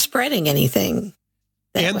spreading anything.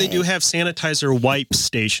 And they do have sanitizer wipe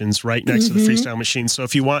stations right next to the freestyle machine. So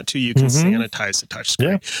if you want to, you can sanitize the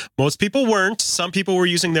touchscreen. Yeah. Most people weren't. Some people were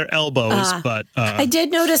using their elbows, but I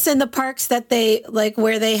did notice in the parks that they like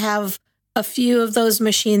where they have a few of those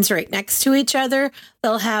machines right next to each other,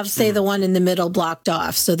 they'll have, say, the one in the middle blocked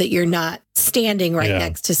off so that you're not standing right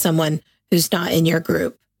next to someone who's not in your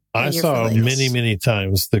group. I saw many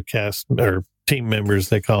times the cast or team members,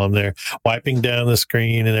 they call them there, wiping down the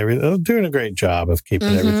screen and everything. They're doing a great job of keeping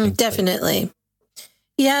everything definitely safe.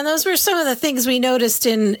 Yeah, and those were some of the things we noticed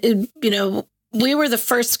in, we were the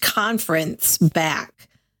first conference back.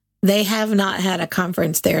 They have not had a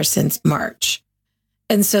conference there since March.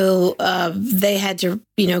 And so they had to,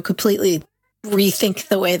 completely rethink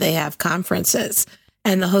the way they have conferences.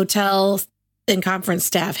 And the hotel and conference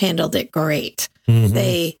staff handled it great.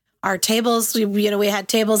 Our tables, we had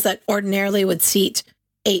tables that ordinarily would seat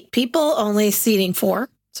 8 people, only seating 4.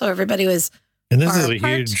 So everybody was. And this is a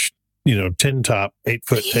huge, 10 top,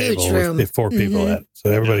 8-foot table with 4 people at.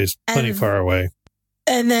 So everybody's plenty far away.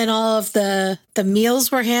 And then all of the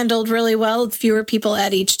meals were handled really well. Fewer people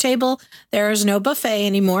at each table. There is no buffet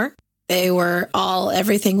anymore.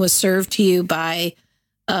 Everything was served to you by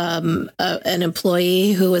an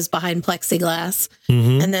employee who was behind plexiglass.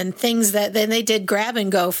 And then then they did grab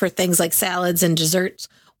and go for things like salads and desserts,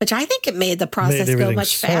 which I think it made the process go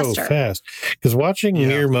much faster. Fast. Because watching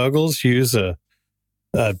mere muggles use a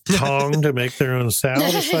tong to make their own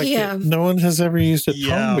salad, it's like no one has ever used a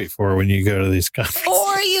tong before when you go to these conferences.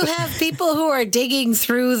 Or you have people who are digging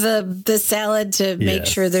through the salad to make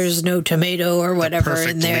sure there's no tomato or whatever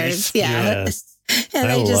in there. Leaf. Yeah. And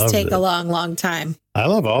they just take a long time. I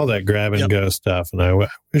love all that grab and go stuff. And I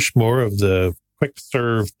wish more of the quick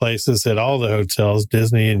serve places at all the hotels,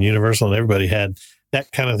 Disney and Universal and everybody had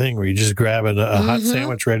that kind of thing where you just grab a hot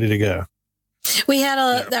sandwich ready to go. We had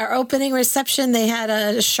our opening reception. They had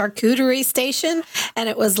a charcuterie station, and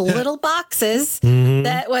it was little boxes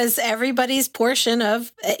that was everybody's portion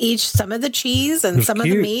of some of the cheese and some of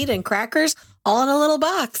the meat and crackers, all in a little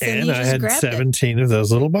box. And you just I had 17 of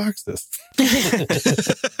those little boxes.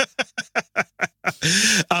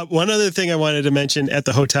 One other thing I wanted to mention at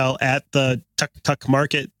the hotel at the Tuk Tuk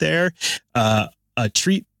Market there, a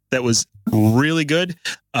treat that was really good.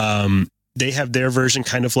 They have their version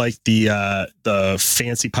kind of like the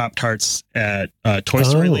fancy Pop-Tarts at Toy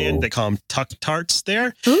Story Land. They call them Tuk Tarts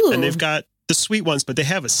there. Ooh. And they've got the sweet ones, but they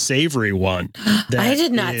have a savory one. I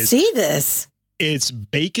did not see this. It's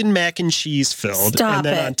bacon mac and cheese filled. Stop and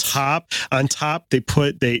then it. on top they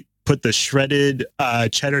put the shredded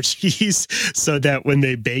cheddar cheese so that when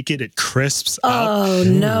they bake it crisps up. Oh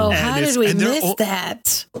no. How did we miss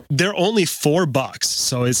that? They're only $4.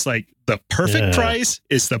 So it's like the perfect price.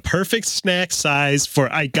 It's the perfect snack size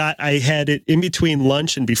I had it in between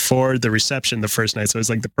lunch and before the reception the first night. So it's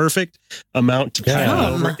like the perfect amount to carry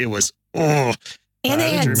over. It was, and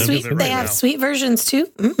they had sweet versions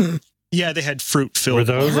too. Yeah, they had fruit filled.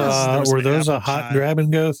 Were those a hot grab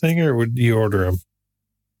and go thing, or would you order them?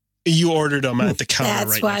 You ordered them at the counter.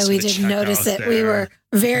 That's why we didn't notice it. There. We were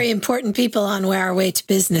very important people on our way to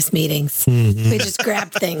business meetings. We just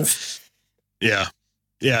grabbed things. Yeah,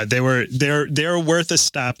 they're worth a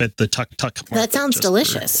stop at the Tuk Tuk Market. That sounds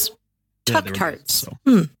delicious. Tuk Tarts.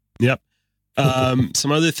 Yep.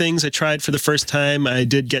 Some other things I tried for the first time. I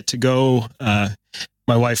did get to go.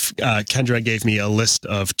 My wife, Kendra, gave me a list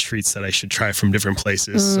of treats that I should try from different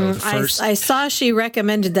places. So the first, I saw she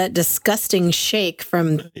recommended that disgusting shake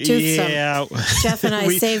from Toothsome. Yeah. Jeff and I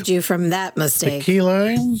saved you from that mistake. The key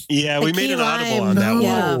lime? Yeah, we made an audible on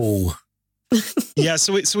that one. Yeah,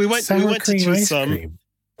 so we went to Toothsome.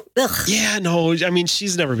 Yeah, no, I mean,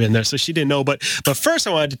 she's never been there, so she didn't know. But first, I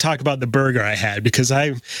wanted to talk about the burger I had because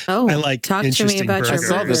I like talk interesting to me about burgers.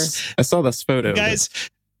 your burger. I saw this photo, guys.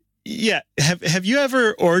 Yeah, have you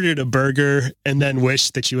ever ordered a burger and then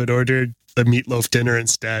wished that you had ordered the meatloaf dinner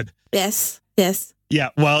instead? Yes. Yeah,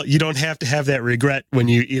 well, you don't have to have that regret when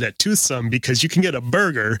you eat at Toothsome because you can get a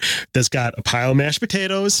burger that's got a pile of mashed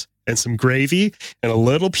potatoes and some gravy and a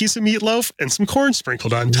little piece of meatloaf and some corn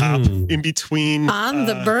sprinkled on top in between. On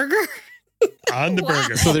the burger? On the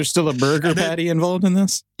burger. So there's still a burger patty involved in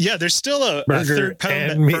this? Yeah, there's still a third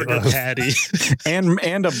pound burger patty. and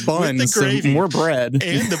a bun, with the gravy, some more bread.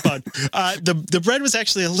 And the bun. The bread was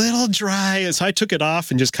actually a little dry, so I took it off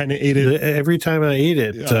and just kind of ate it. Every time I eat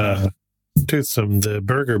it, Toothsome, the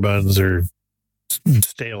burger buns are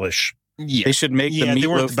stale-ish. Yeah. They should make the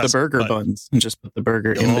meatloaf the burger buns and just put the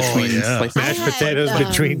burger in between. Mashed potatoes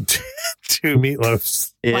between two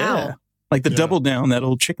meatloafs. Yeah. Wow. Like the double down, that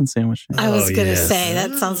old chicken sandwich. I was going to yes. say,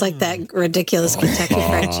 that sounds like that ridiculous Kentucky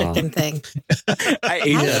Fried Chicken thing. I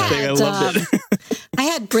ate that thing. I loved it. I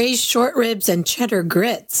had braised short ribs and cheddar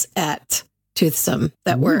grits at Toothsome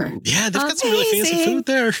that were, Yeah, they've got some really fancy Amazing. food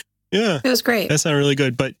there. Yeah. it was great. That sounded really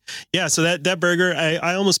good. But yeah, so that burger,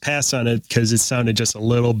 I almost passed on it because it sounded just a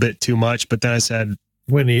little bit too much. But then I said,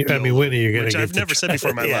 When are you going to which get I've to never said try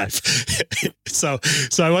before in my it? Yeah. life. so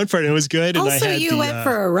I went for it. It was good. And I Also, had you went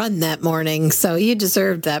for a run that morning, so you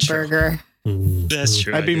deserved that Sure. burger. Mm. That's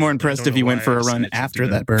true. I'd be I more did. I impressed don't if you know went why for I a run decided to after do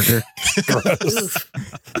that burger. Oof.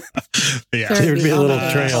 Yeah. There There'd would be a little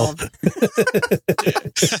alcohol trail. involved.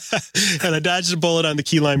 And I dodged a bullet on the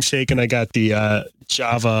key lime shake, and I got the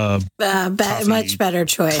Java Coffee- Much better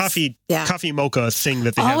choice. coffee Yeah. mocha thing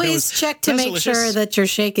that they have. That Always was- check to that was make delicious. sure that your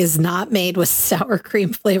shake is not made with sour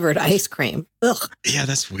cream flavored ice cream. Ugh. Yeah,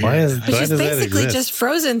 that's weird. Why is- Which Why is does that basically exist? just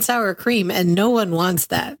frozen sour cream, and no one wants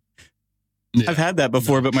that. Yeah. I've had that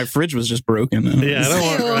before, but my fridge was just broken. Yeah,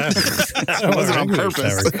 I don't want. I don't wasn't on want regular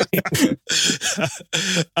purpose. sour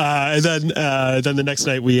cream. And then the next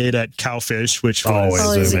night we ate at Cowfish, which was Always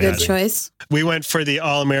Always a good amazing. choice. we went for the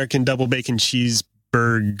all American double bacon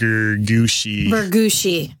cheeseburger Gucci.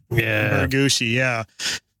 Burgushi. Yeah. Gucci, yeah.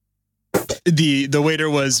 The waiter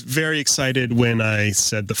was very excited when I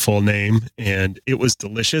said the full name, and it was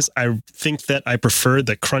delicious. I think that I prefer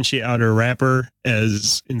the crunchy outer wrapper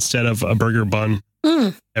as instead of a burger bun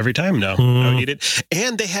Mm. every time now. Mm. I would eat it.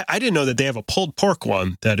 And I didn't know that they have a pulled pork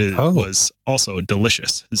one that was also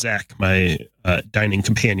delicious. Zach, my dining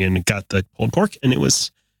companion, got the pulled pork, and it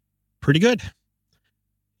was pretty good.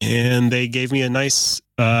 And they gave me a nice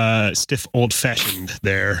stiff old fashioned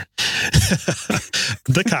there.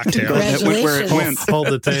 The cocktail. Where it went. Hold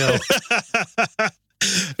the tail.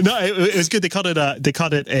 No, it was good. They called it a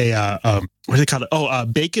what do they call it? Oh,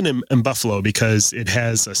 bacon and buffalo, because it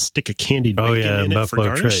has a stick of candied bacon Oh yeah, in it for Buffalo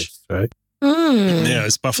garnish. Trace, right? Mm. Yeah,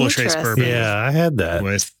 it's Buffalo Trace Interesting. bourbon. Yeah, I had that.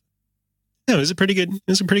 With it was a pretty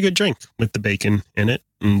good drink with the bacon in it,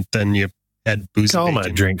 and then you had booze. All and my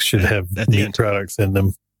bacon drinks should have at the meat end. products in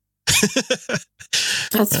them.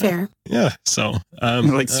 That's fair. Yeah. So,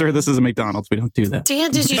 Like, sir, this is a McDonald's. We don't do that.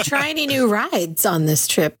 Dan, did you try any new rides on this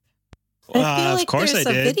trip? I feel like of course there's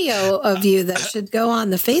I a did. video of you that should go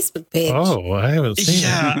on the Facebook page. Oh, I haven't seen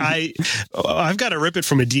Yeah, it. I've got to rip it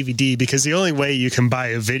from a DVD, because the only way you can buy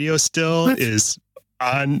a video still What? is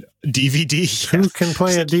on DVD. Who can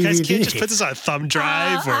play a You guys can't just DVD? put this on a thumb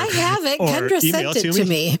drive or I have it. or Kendra email sent it to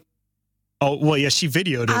me. Oh, well, yeah, she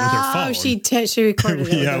videoed it with her phone. Oh, she recorded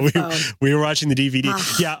it Yeah, with her phone. we were watching the DVD.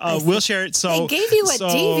 Ah, Yeah, I see. we'll share it. So They gave you a so-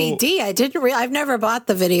 DVD. I didn't. I've never bought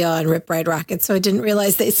the video on Rip Ride Rocket, so I didn't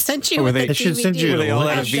realize they sent you Or with they a They should DVD. send you Where they all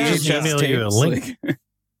had a I've done VHS that. email you a tapes, link. like-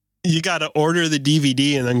 You got to order the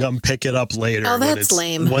DVD and then come pick it up later. Oh, when that's it's-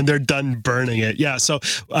 lame. When they're done burning it. Yeah. So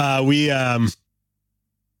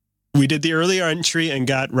we did the early entry and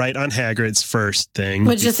got right on Hagrid's first thing.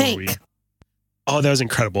 What'd you before think? Oh, that was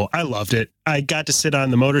incredible. I loved it. I got to sit on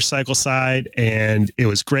the motorcycle side, and it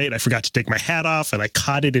was great. I forgot to take my hat off, and I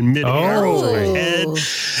caught it in midair over my head.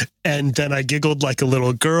 And then I giggled like a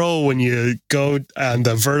little girl when you go on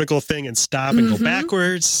the vertical thing and stop and Mhm. go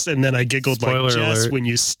backwards. And then I giggled Spoiler like Jess alert. when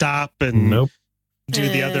you stop and Nope. do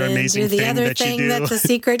the other amazing do the thing other that thing you do. that's a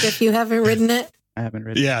secret if you haven't ridden it. I haven't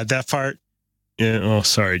read it. Yeah, that part. Yeah. Oh,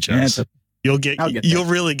 sorry, Yeah, Jess. You'll get I'll get you'll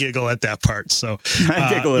really giggle at that part. So I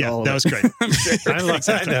giggle at yeah, all of that it. was great.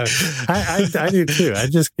 I know. I do too.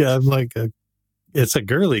 I'm like it's a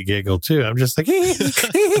girly giggle too. I'm just like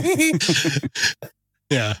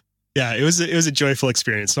Yeah. Yeah, it was a joyful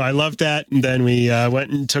experience. So I loved that. And then we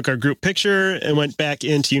went and took our group picture and went back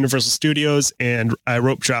into Universal Studios, and I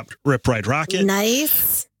rope dropped Rip Ride Rocket.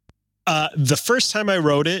 Nice. The first time I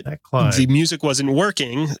rode it, that climb. the music wasn't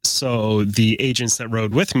working, so the agents that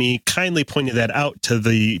rode with me kindly pointed that out to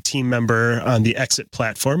the team member on the exit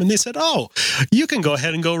platform, and they said, "Oh, you can go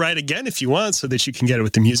ahead and go ride again if you want, so that you can get it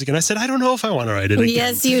with the music." And I said, "I don't know if I want to ride it again."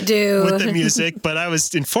 Yes, you do. With the music, but I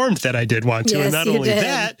was informed that I did want to, Yes, and not you only did.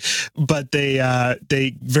 that, but they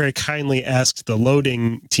very kindly asked the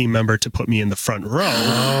loading team member to put me in the front row.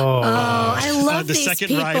 Oh, I love the these second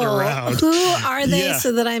people. ride around. Who are they Yeah.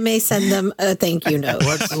 so that I may send them a thank you note?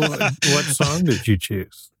 What song did you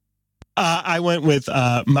choose? I went with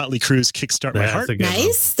Motley Crue's "Kickstart My That's Heart." a good one.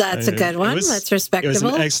 Nice. That's a good one. It was- That's It was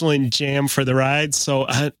respectable. an excellent jam for the ride. So,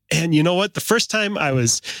 and you know what? The first time I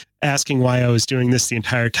was asking why I was doing this the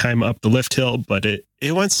entire time up the lift hill, but it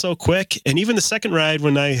went so quick. And even the second ride,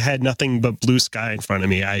 when I had nothing but blue sky in front of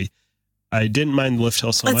me, I didn't mind the lift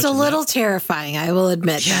hill so much. It's a And little terrifying, I will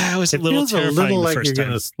admit. yeah, it was It a little feels a terrifying little the like first you're time.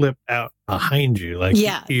 going to slip out behind you. Like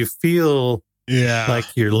Yeah. you feel Yeah. like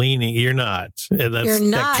you're leaning. You're not. And You're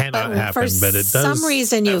not, that cannot but happen, for but it does. some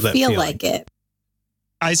reason you have that feel feeling. like it.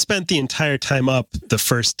 I spent the entire time up the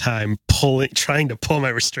first time trying to pull my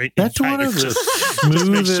restraint. That's one of the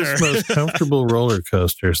smoothest, sure. most comfortable roller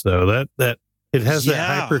coasters, though. That it has that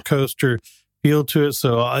Yeah. hyper coaster feel to it,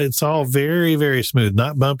 so it's all very, very smooth,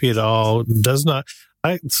 not bumpy at all. Does not.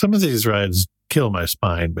 Some of these rides kill my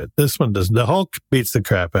spine, but this one doesn't. The Hulk beats the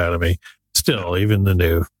crap out of me. Still, even the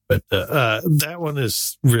new, but that one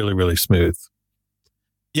is really, really smooth.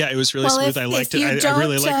 Yeah, it was really smooth. I liked it. I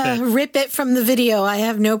really liked that. Rip it from the video. I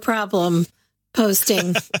have no problem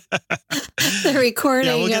posting the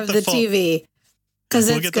recording get of the the full- TV because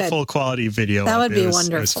We'll it's get the good. full quality video. That up. would It be was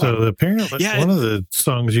wonderful. fun. So apparently, Yeah, one of the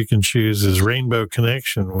songs you can choose is "Rainbow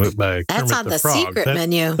Connection" by That's Kermit on the Frog. secret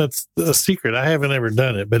menu. That's a secret. I haven't ever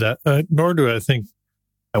done it, but nor do I think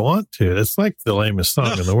I want to. It's like the lamest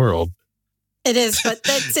song in the world. It is, but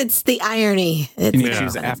it's the irony. It's Can you Yeah.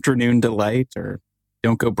 choose Afternoon Delight or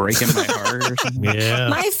Don't Go Breaking My Heart or something? Yeah,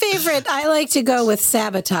 my favorite. I like to go with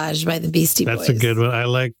Sabotage by the Beastie Boys. that's a good one. I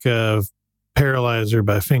like "Paralyzer"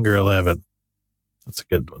 by Finger 11. That's a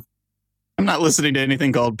good one. I'm not listening to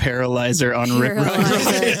anything called Paralyzer on Rick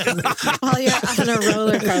Paralyzer. Rock. While you're on a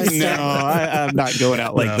roller coaster. No, I'm not going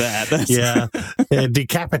out like No. that. That's- Yeah,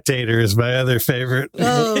 Decapitator is my other favorite.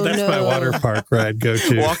 Oh, That's my no. water park ride go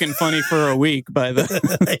to. Walking Funny for a Week by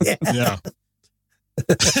the.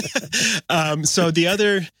 Yeah. So the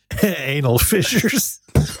other, Anal Fissures.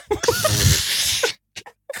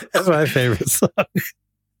 That's my favorite song.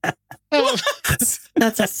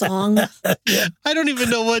 That's a song. I don't even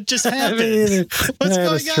know what just I happened. mean, What's I had a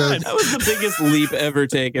going stroke. on? That was the biggest leap ever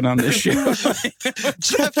taken on this show.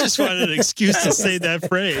 Jeff just wanted an excuse to say that That's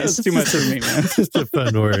phrase. too much for me, man. It's just a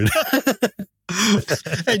fun word.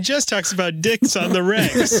 And Jess talks about dicks on the reg.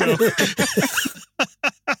 So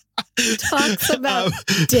Talks about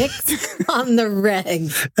dicks on the reg.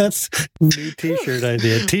 That's a new T-shirt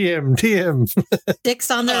idea. TM. Dicks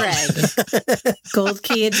on the reg. Gold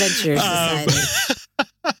Key Adventure Society.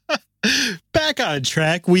 back on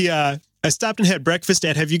track. I stopped and had breakfast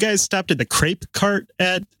at. Have you guys stopped at the crepe cart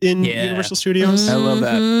in Yeah. Universal Studios? I love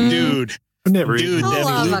that. Mhm. Dude, I've never Dude, eaten that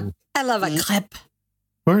that. blue- I love a clip.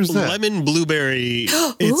 Where's that? lemon blueberry.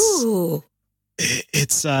 Ooh.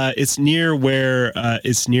 It's near where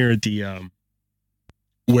the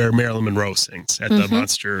where Marilyn Monroe sings at the Mhm.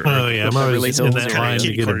 Monster. Oh yeah, I'm Beverly always in Hills that area. line to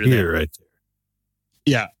Kitty get a corner beer right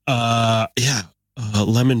there. Yeah.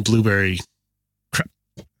 Lemon blueberry.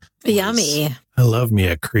 Yummy. I love me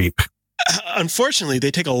a creep. Unfortunately,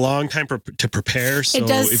 they take a long time to prepare. So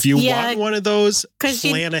does, if you yeah, want one of those, Because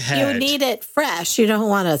plan you ahead. need it fresh. You don't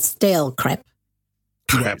want a stale crepe.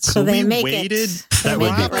 Right. So they we make waited it. They That would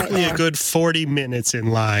make be it right probably a there. good 40 minutes in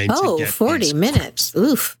line. Oh, to get 40 these minutes.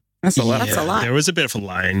 Oof. That's a lot. That's a lot. There was a bit of a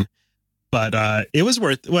line, but it was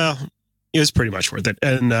worth. Well, it was pretty much worth it,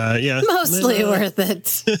 and yeah, Mostly then, worth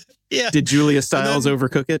it. Yeah, Did Julia Stiles then-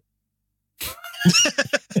 overcook it?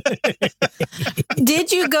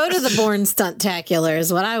 Did you go to the Born Stuntacular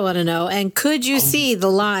is what I want to know. And could you see the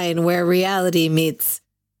line where reality meets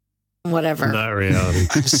whatever? Not reality.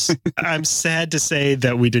 I'm sad to say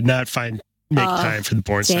that we did not make time for the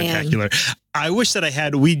Born damn. Spectacular. I wish that I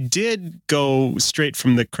had. We did go straight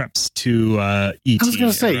from the Crepes to ET. I was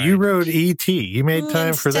going to say, right? you rode ET. You made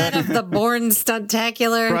time for Instead that. of the Born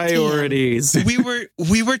Stuntacular. Priorities.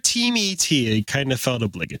 we were Team ET. It kind of felt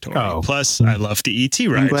obligatory. Oh. Plus, I love the ET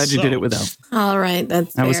ride. I'm glad you so- did it without. All right.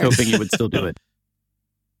 That's I was fair. hoping you would still do it.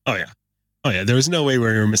 Oh yeah. There was no way we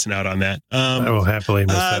were missing out on that. I will happily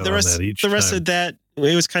miss out the rest, on that each the rest time. of that,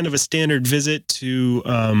 it was kind of a standard visit to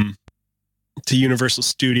Universal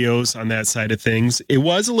Studios on that side of things. It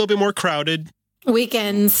was a little bit more crowded.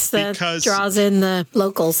 Weekends that Because- draws in the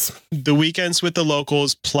locals. The weekends with the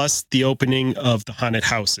locals, plus the opening of the haunted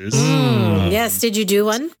houses. Yes. Did you do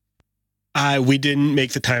one? We didn't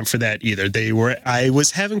make the time for that either. I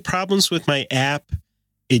was having problems with my app.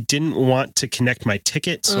 It didn't want to connect my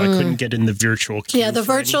ticket, so I couldn't get in the virtual queue. Yeah, the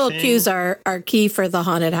for virtual anything. queues are key for the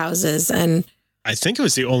haunted houses. And I think it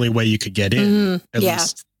was the only way you could get in. At yeah.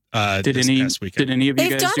 least Did this any? past weekend. Did any of you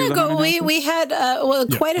They've guys done do a the go. haunted houses? We had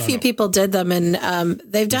quite a Yeah, few people did them, and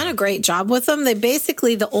they've done a great job with them. They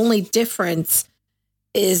basically the only difference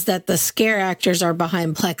is that the scare actors are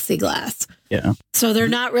behind plexiglass, Yeah. so they're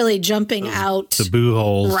not really jumping out The boo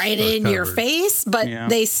holes right are in your covered. face, but Yeah.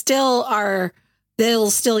 they still are.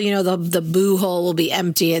 They'll still, the boo hole will be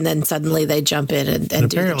empty, and then suddenly they jump in and And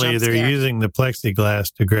do the apparently, jump they're scare. using the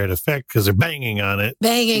plexiglass to great effect because they're banging on it.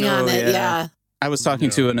 Banging on Oh, it, yeah. yeah. I was talking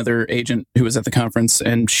to another agent who was at the conference,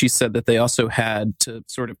 and she said that they also had to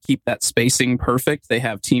sort of keep that spacing perfect. They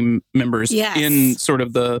have team members in sort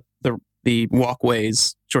of the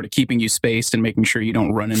walkways, sort of keeping you spaced and making sure you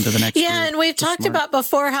don't run into the next group. And we've talked about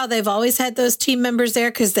before how they've always had those team members there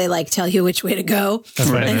because they like tell you which way to go,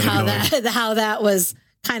 and how that was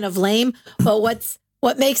kind of lame. But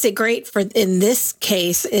what makes it great for in this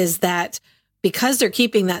case is that because they're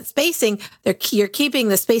keeping that spacing, you're keeping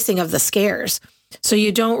the spacing of the scares, so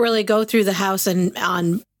you don't really go through the house and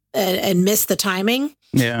miss the timing.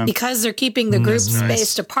 Yeah, because they're keeping the groups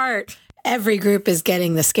spaced apart. Every group is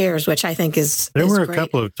getting the scares, which I think is There were great. a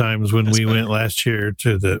couple of times when we went last year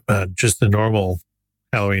to the just the normal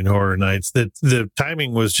Halloween Horror Nights that the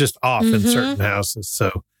timing was just off in certain houses.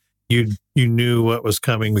 So you knew what was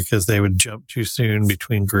coming because they would jump too soon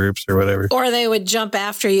between groups or whatever. Or they would jump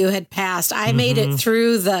after you had passed. I made it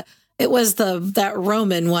through that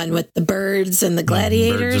Roman one with the birds and the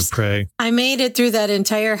gladiators. Birds of prey. I made it through that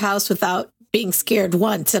entire house without being scared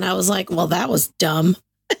once. And I was like, well, that was dumb.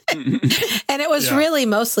 And it was really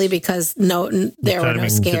mostly because there were no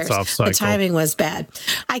scares. The timing was bad.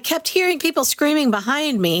 I kept hearing people screaming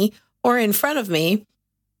behind me or in front of me.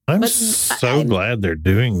 I'm so glad they're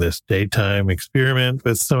doing this daytime experiment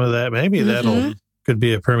with some of that. Maybe that'll could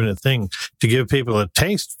be a permanent thing to give people a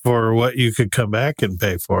taste for what you could come back and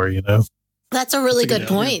pay for, you know? That's a really good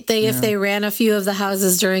point. If they ran a few of the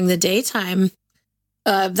houses during the daytime,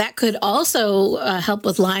 that could also help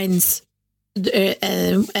with lines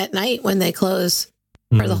at night when they close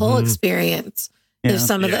for the whole experience. If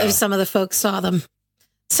some of the folks saw them,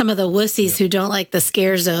 some of the wussies who don't like the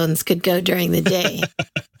scare zones could go during the day.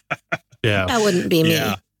 That wouldn't be me.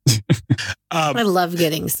 I love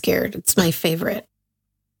getting scared. It's my favorite.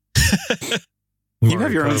 You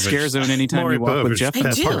have your own scare zone anytime you walk with Jeff.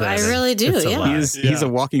 I do. I really do. Yeah. He's a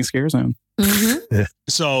walking scare zone.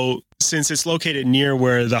 So since it's located near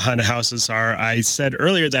where the haunted houses are, I said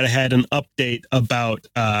earlier that I had an update about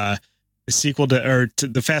the sequel to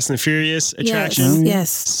the Fast and the Furious attraction.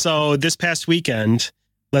 Yes. So this past weekend,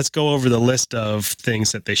 let's go over the list of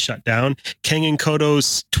things that they shut down. King and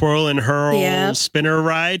Kodo's Twirl and Hurl spinner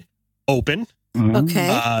ride, open.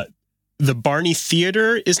 Okay. The Barney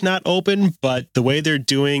Theater is not open, but the way they're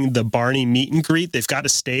doing the Barney meet and greet, they've got a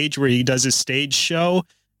stage where he does his stage show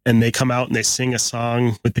and they come out and they sing a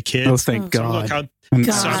song with the kids. Oh, thank God. I'm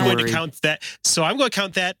going to count that. So I'm going to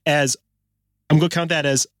count that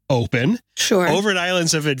as open. Sure. Over at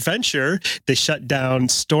Islands of Adventure, they shut down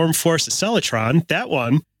Storm Force Accelatron. That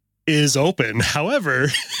one is open. However,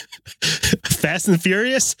 Fast and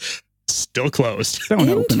Furious, still closed.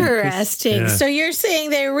 Interesting. So you're saying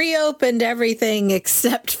they reopened everything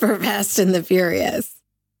except for Fast and the Furious?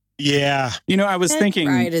 Yeah. I was thinking,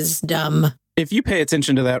 ride is dumb. If you pay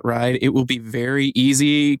attention to that ride, it will be very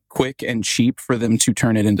easy, quick, and cheap for them to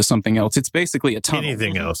turn it into something else. It's basically a tunnel.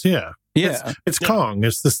 Anything else, yeah. It's Kong.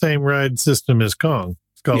 It's the same ride system as Kong.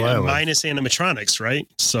 Skull Island. Minus animatronics, right?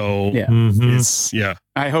 So it's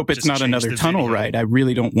I hope it's not another tunnel ride. I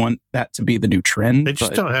really don't want that to be the new trend. They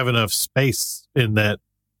just don't have enough space in that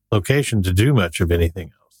location to do much of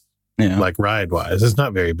anything else. Yeah. Like ride-wise. It's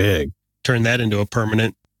not very big. Turn that into a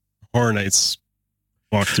permanent Horror Nights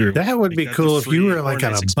walkthrough. That would be cool if you were like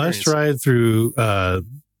on a bus ride through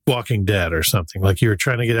Walking Dead or something. Like you were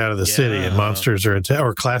trying to get out of the city and monsters or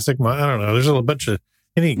classic. I don't know. There's a bunch of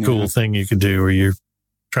any cool thing you could do where you're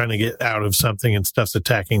trying to get out of something and stuff's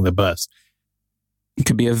attacking the bus. It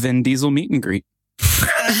could be a Vin Diesel meet and greet.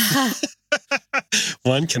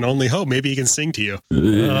 One can only hope. Maybe he can sing to you.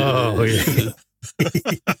 Oh, yeah.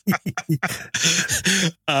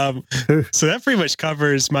 So that pretty much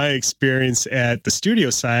covers my experience at the studio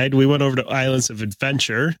side. We went over to Islands of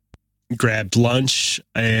Adventure, grabbed lunch,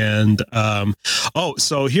 and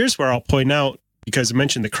so here's where I'll point out, because I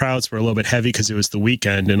mentioned the crowds were a little bit heavy because it was the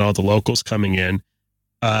weekend and all the locals coming in.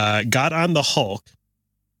 Got on the Hulk.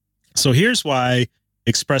 So here's why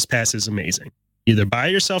Express Pass is amazing. Either buy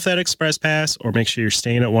yourself that Express Pass or make sure you're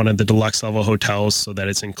staying at one of the deluxe level hotels so that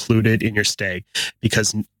it's included in your stay.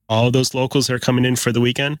 Because all of those locals that are coming in for the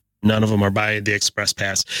weekend, none of them are buying the Express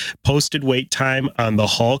Pass. Posted wait time on the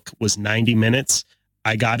Hulk was 90 minutes.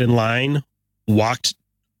 I got in line, walked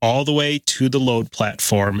all the way to the load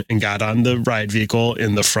platform and got on the ride vehicle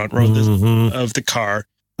in the front row of the car,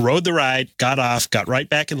 rode the ride, got off, got right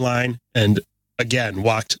back in line, and again,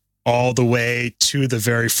 walked all the way to the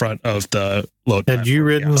very front of the load platform. Had you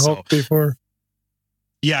ridden Hulk before?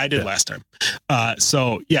 Yeah, I did last time. That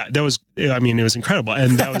was, it was incredible.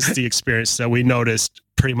 And that was the experience that we noticed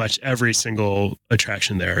pretty much every single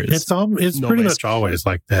attraction there is. It's pretty much always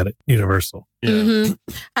like that at Universal. Yeah. Mm-hmm.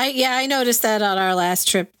 I noticed that on our last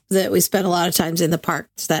trip that we spent a lot of times in the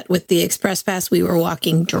parks, that with the Express Pass, we were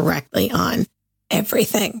walking directly on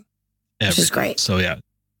everything, which is great. So yeah,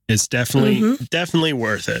 it's definitely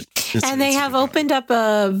worth it. And they have opened up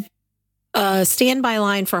a standby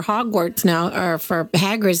line for Hogwarts now, or for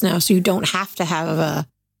Hagrid's now, so you don't have to have a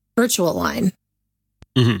virtual line,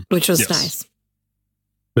 which was nice.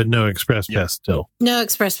 But no Express Pass still. No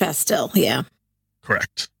Express Pass still, yeah.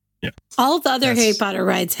 Correct. Yeah. All the other Harry Potter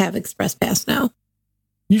rides have Express Pass now.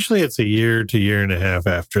 Usually it's a year to year and a half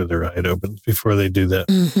after the ride opens before they do that.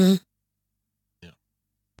 Mm-hmm. Yeah.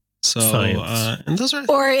 So, and those are...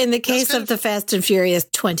 Or in the case of the Fast and Furious,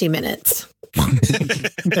 20 minutes.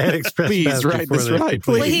 Please ride this ride.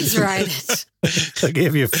 Please ride it. They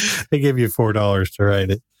give you $4 to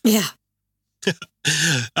ride it. Yeah. So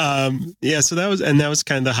that was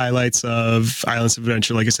kind of the highlights of Islands of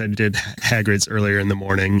Adventure. Like I said, I did Hagrid's earlier in the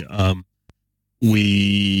morning.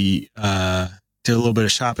 We did a little bit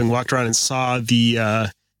of shopping, walked around and saw the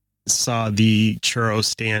churro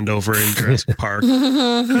stand over in Jurassic Park.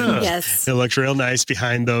 Yes, it looked real nice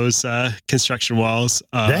behind those construction walls.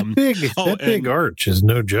 That big arch is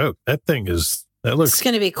no joke. That looks. It's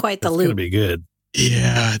going to be quite the loop. It's going to be good.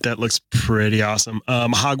 Yeah, that looks pretty awesome.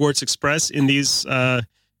 Hogwarts Express in these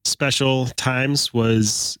special times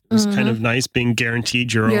was kind of nice, being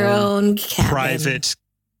guaranteed your own private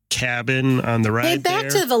cabin on the ride. Hey, back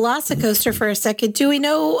to Velocicoaster for a second. Do we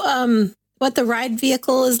know what the ride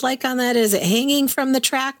vehicle is like on that? Is it hanging from the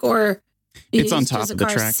track, or it's on top of the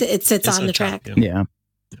track? It sits on the track. Yeah.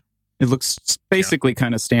 It looks basically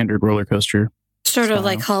kind of standard roller coaster. Sort of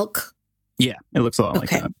like Hulk. Yeah, it looks a lot like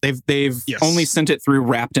that. They've only sent it through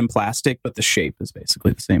wrapped in plastic, but the shape is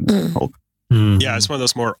basically the same as Hulk. Yeah, it's one of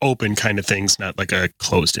those more open kind of things, not like a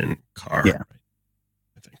closed-in car. Yeah,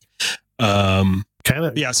 I think. Kind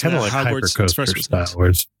of like Hogwarts Hypercoaster style, where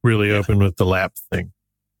it's really open with the lap thing.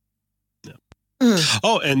 Yeah.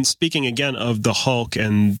 Oh, and speaking again of the Hulk,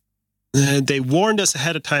 and they warned us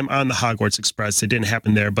ahead of time on the Hogwarts Express. It didn't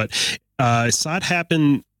happen there, but I saw it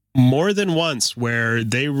happen more than once, where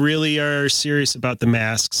they really are serious about the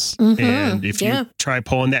masks. And if you try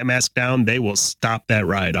pulling that mask down, they will stop that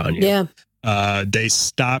ride on you. Yeah. They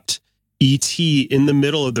stopped E.T. in the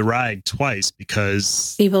middle of the ride twice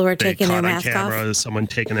because people were taking their masks off. Someone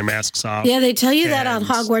taking their masks off. Yeah, they tell you that on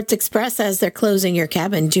Hogwarts Express as they're closing your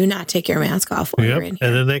cabin. Do not take your mask off while you're in here.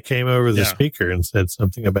 And then they came over the speaker and said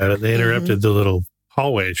something about it. They interrupted the little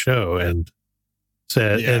hallway show and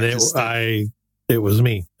said, it was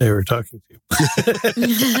me they were talking to.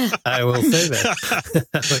 I will say that.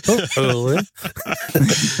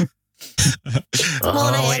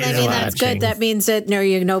 I mean, that's good. That means that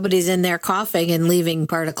nobody's in there coughing and leaving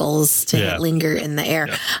particles to linger in the air.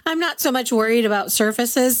 Yeah. I'm not so much worried about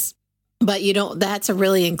surfaces, but that's a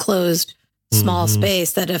really enclosed small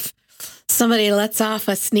space that if somebody lets off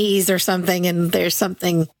a sneeze or something and there's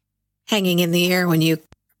something hanging in the air when you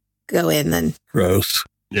go in, then gross.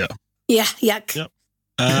 Yeah. Yeah, yuck. Yep.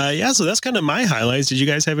 So that's kind of my highlights. Did you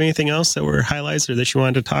guys have anything else that were highlights or that you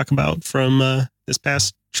wanted to talk about from this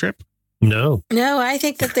past trip? No, I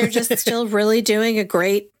think that they're just still really doing a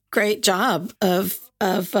great job of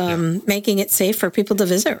making it safe for people to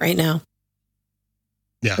visit right now.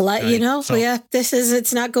 Yeah,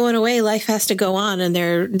 it's not going away. Life has to go on,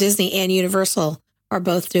 and Disney and Universal are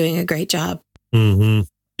both doing a great job. Mm-hmm.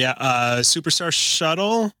 Yeah, Superstar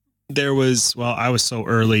Shuttle. I was so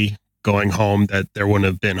early going home that there wouldn't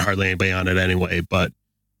have been hardly anybody on it anyway. But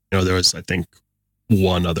there was, I think,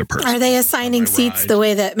 one other person. Are they assigning seats the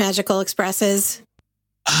way that Magical Express is?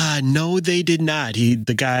 No, they did not.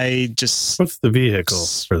 The guy just... What's the vehicle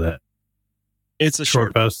for that? It's a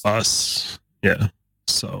short bus. Yeah.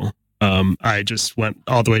 So I just went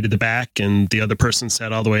all the way to the back, and the other person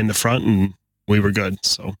sat all the way in the front, and we were good.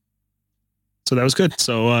 So that was good.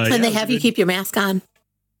 So and they have you keep your mask on?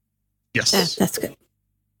 Yes. Yeah, that's good.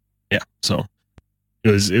 Yeah. So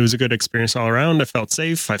it was a good experience all around. I felt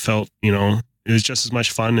safe. I felt, it was just as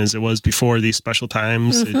much fun as it was before these special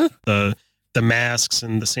times. The masks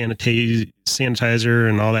and the sanitizer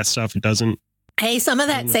and all that stuff. It doesn't. Hey, some of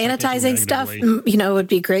that sanitizing stuff, would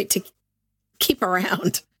be great to keep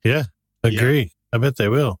around. Yeah, agree. Yeah. I bet they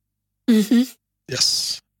will. Mm-hmm.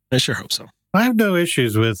 Yes, I sure hope so. I have no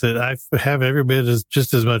issues with it. I have every bit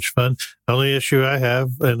just as much fun. The only issue I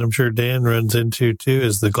have, and I'm sure Dan runs into too,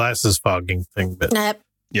 is the glasses fogging thing. But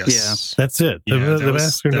yes, that's it. Yeah, the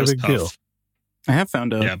masks are no big deal. I have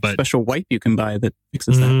found a special wipe you can buy that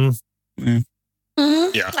fixes that. Mm-hmm.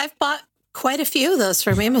 Yeah, I've bought quite a few of those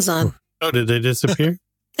from Amazon. Oh, did they disappear?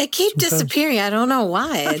 They keep disappearing. I don't know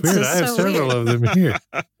why. It's Weird. just I have so several weird. of them here.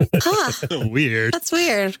 Huh. Weird. That's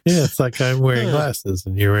weird. Yeah, it's like I'm wearing glasses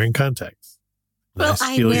and you're wearing contacts. And Well,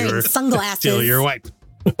 I I'm wearing sunglasses. steal your wipe.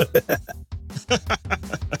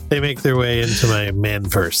 They make their way into my man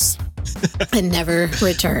purse, And never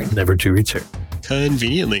return. never to return.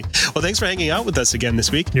 Conveniently. Well, thanks for hanging out with us again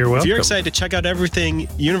this week. You're welcome. If you're excited to check out everything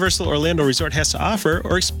Universal Orlando Resort has to offer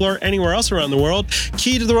or explore anywhere else around the world,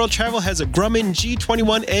 Key to the World Travel has a Grumman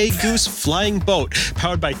G21A Goose flying boat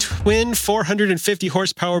powered by twin 450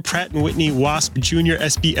 horsepower Pratt & Whitney Wasp Junior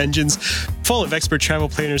SB engines, full of expert travel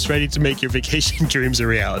planners ready to make your vacation dreams a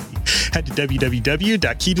reality. Head to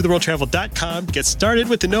www.keytotheworldtravel.com to get started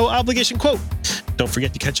with the no obligation quote. Don't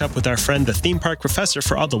forget to catch up with our friend, the Theme Park Professor,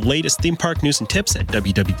 for all the latest theme park news and tips at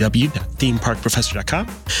www.themeparkprofessor.com.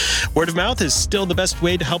 Word of mouth is still the best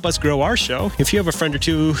way to help us grow our show. If you have a friend or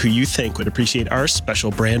two who you think would appreciate our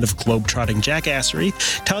special brand of globe-trotting jackassery,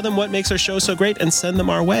 tell them what makes our show so great and send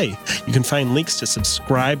them our way. You can find links to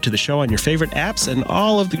subscribe to the show on your favorite apps and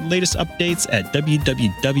all of the latest updates at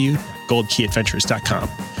www.goldkeyadventures.com.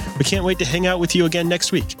 We can't wait to hang out with you again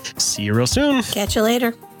next week. See you real soon. Catch you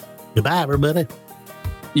later. Goodbye, everybody.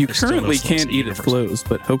 You There's still no currently slopes can't in eat at Universal. Flo's,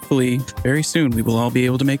 but hopefully very soon we will all be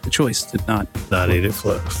able to make the choice to not. Not eat it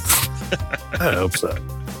flow. I hope so.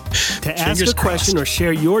 To ask Fingers a question or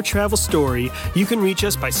share your travel story, you can reach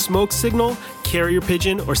us by smoke signal, carrier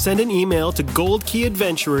pigeon, or send an email to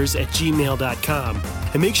goldkeyadventures@gmail.com.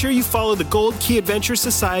 And make sure you follow the Gold Key Adventure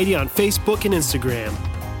Society on Facebook and Instagram.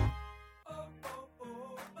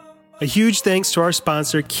 A huge thanks to our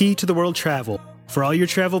sponsor, Key to the World Travel. For all your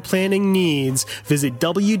travel planning needs, visit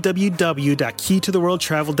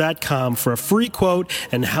www.keytotheworldtravel.com for a free quote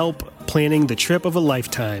and help planning the trip of a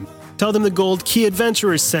lifetime. Tell them the Gold Key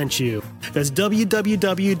Adventurers sent you. That's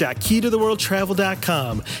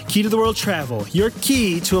www.keytotheworldtravel.com. Key to the World Travel, your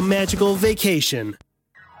key to a magical vacation.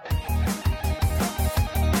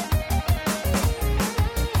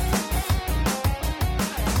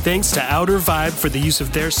 Thanks to Outer Vibe for the use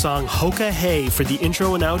of their song Hoka Hey for the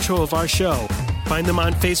intro and outro of our show. Find them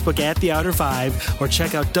on Facebook at The Outer Vibe or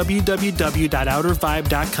check out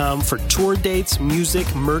www.outervibe.com for tour dates,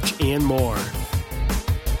 music, merch, and more.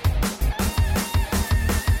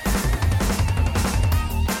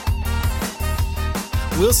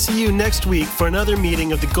 We'll see you next week for another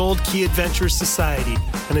meeting of the Gold Key Adventurers Society.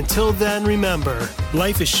 And until then, remember,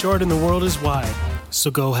 life is short and the world is wide.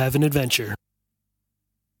 So go have an adventure.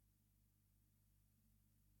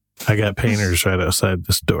 I got painters right outside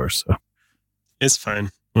this door, so It's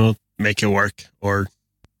fine. We'll make it work or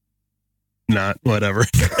not, whatever.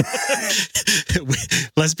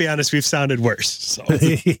 Let's be honest, we've sounded worse. So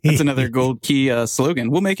That's another Gold Key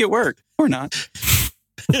slogan. We'll make it work or not.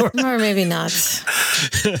 Or maybe not.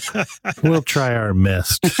 we'll try our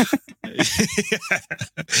best.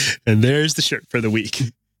 and there's the shirt for the week.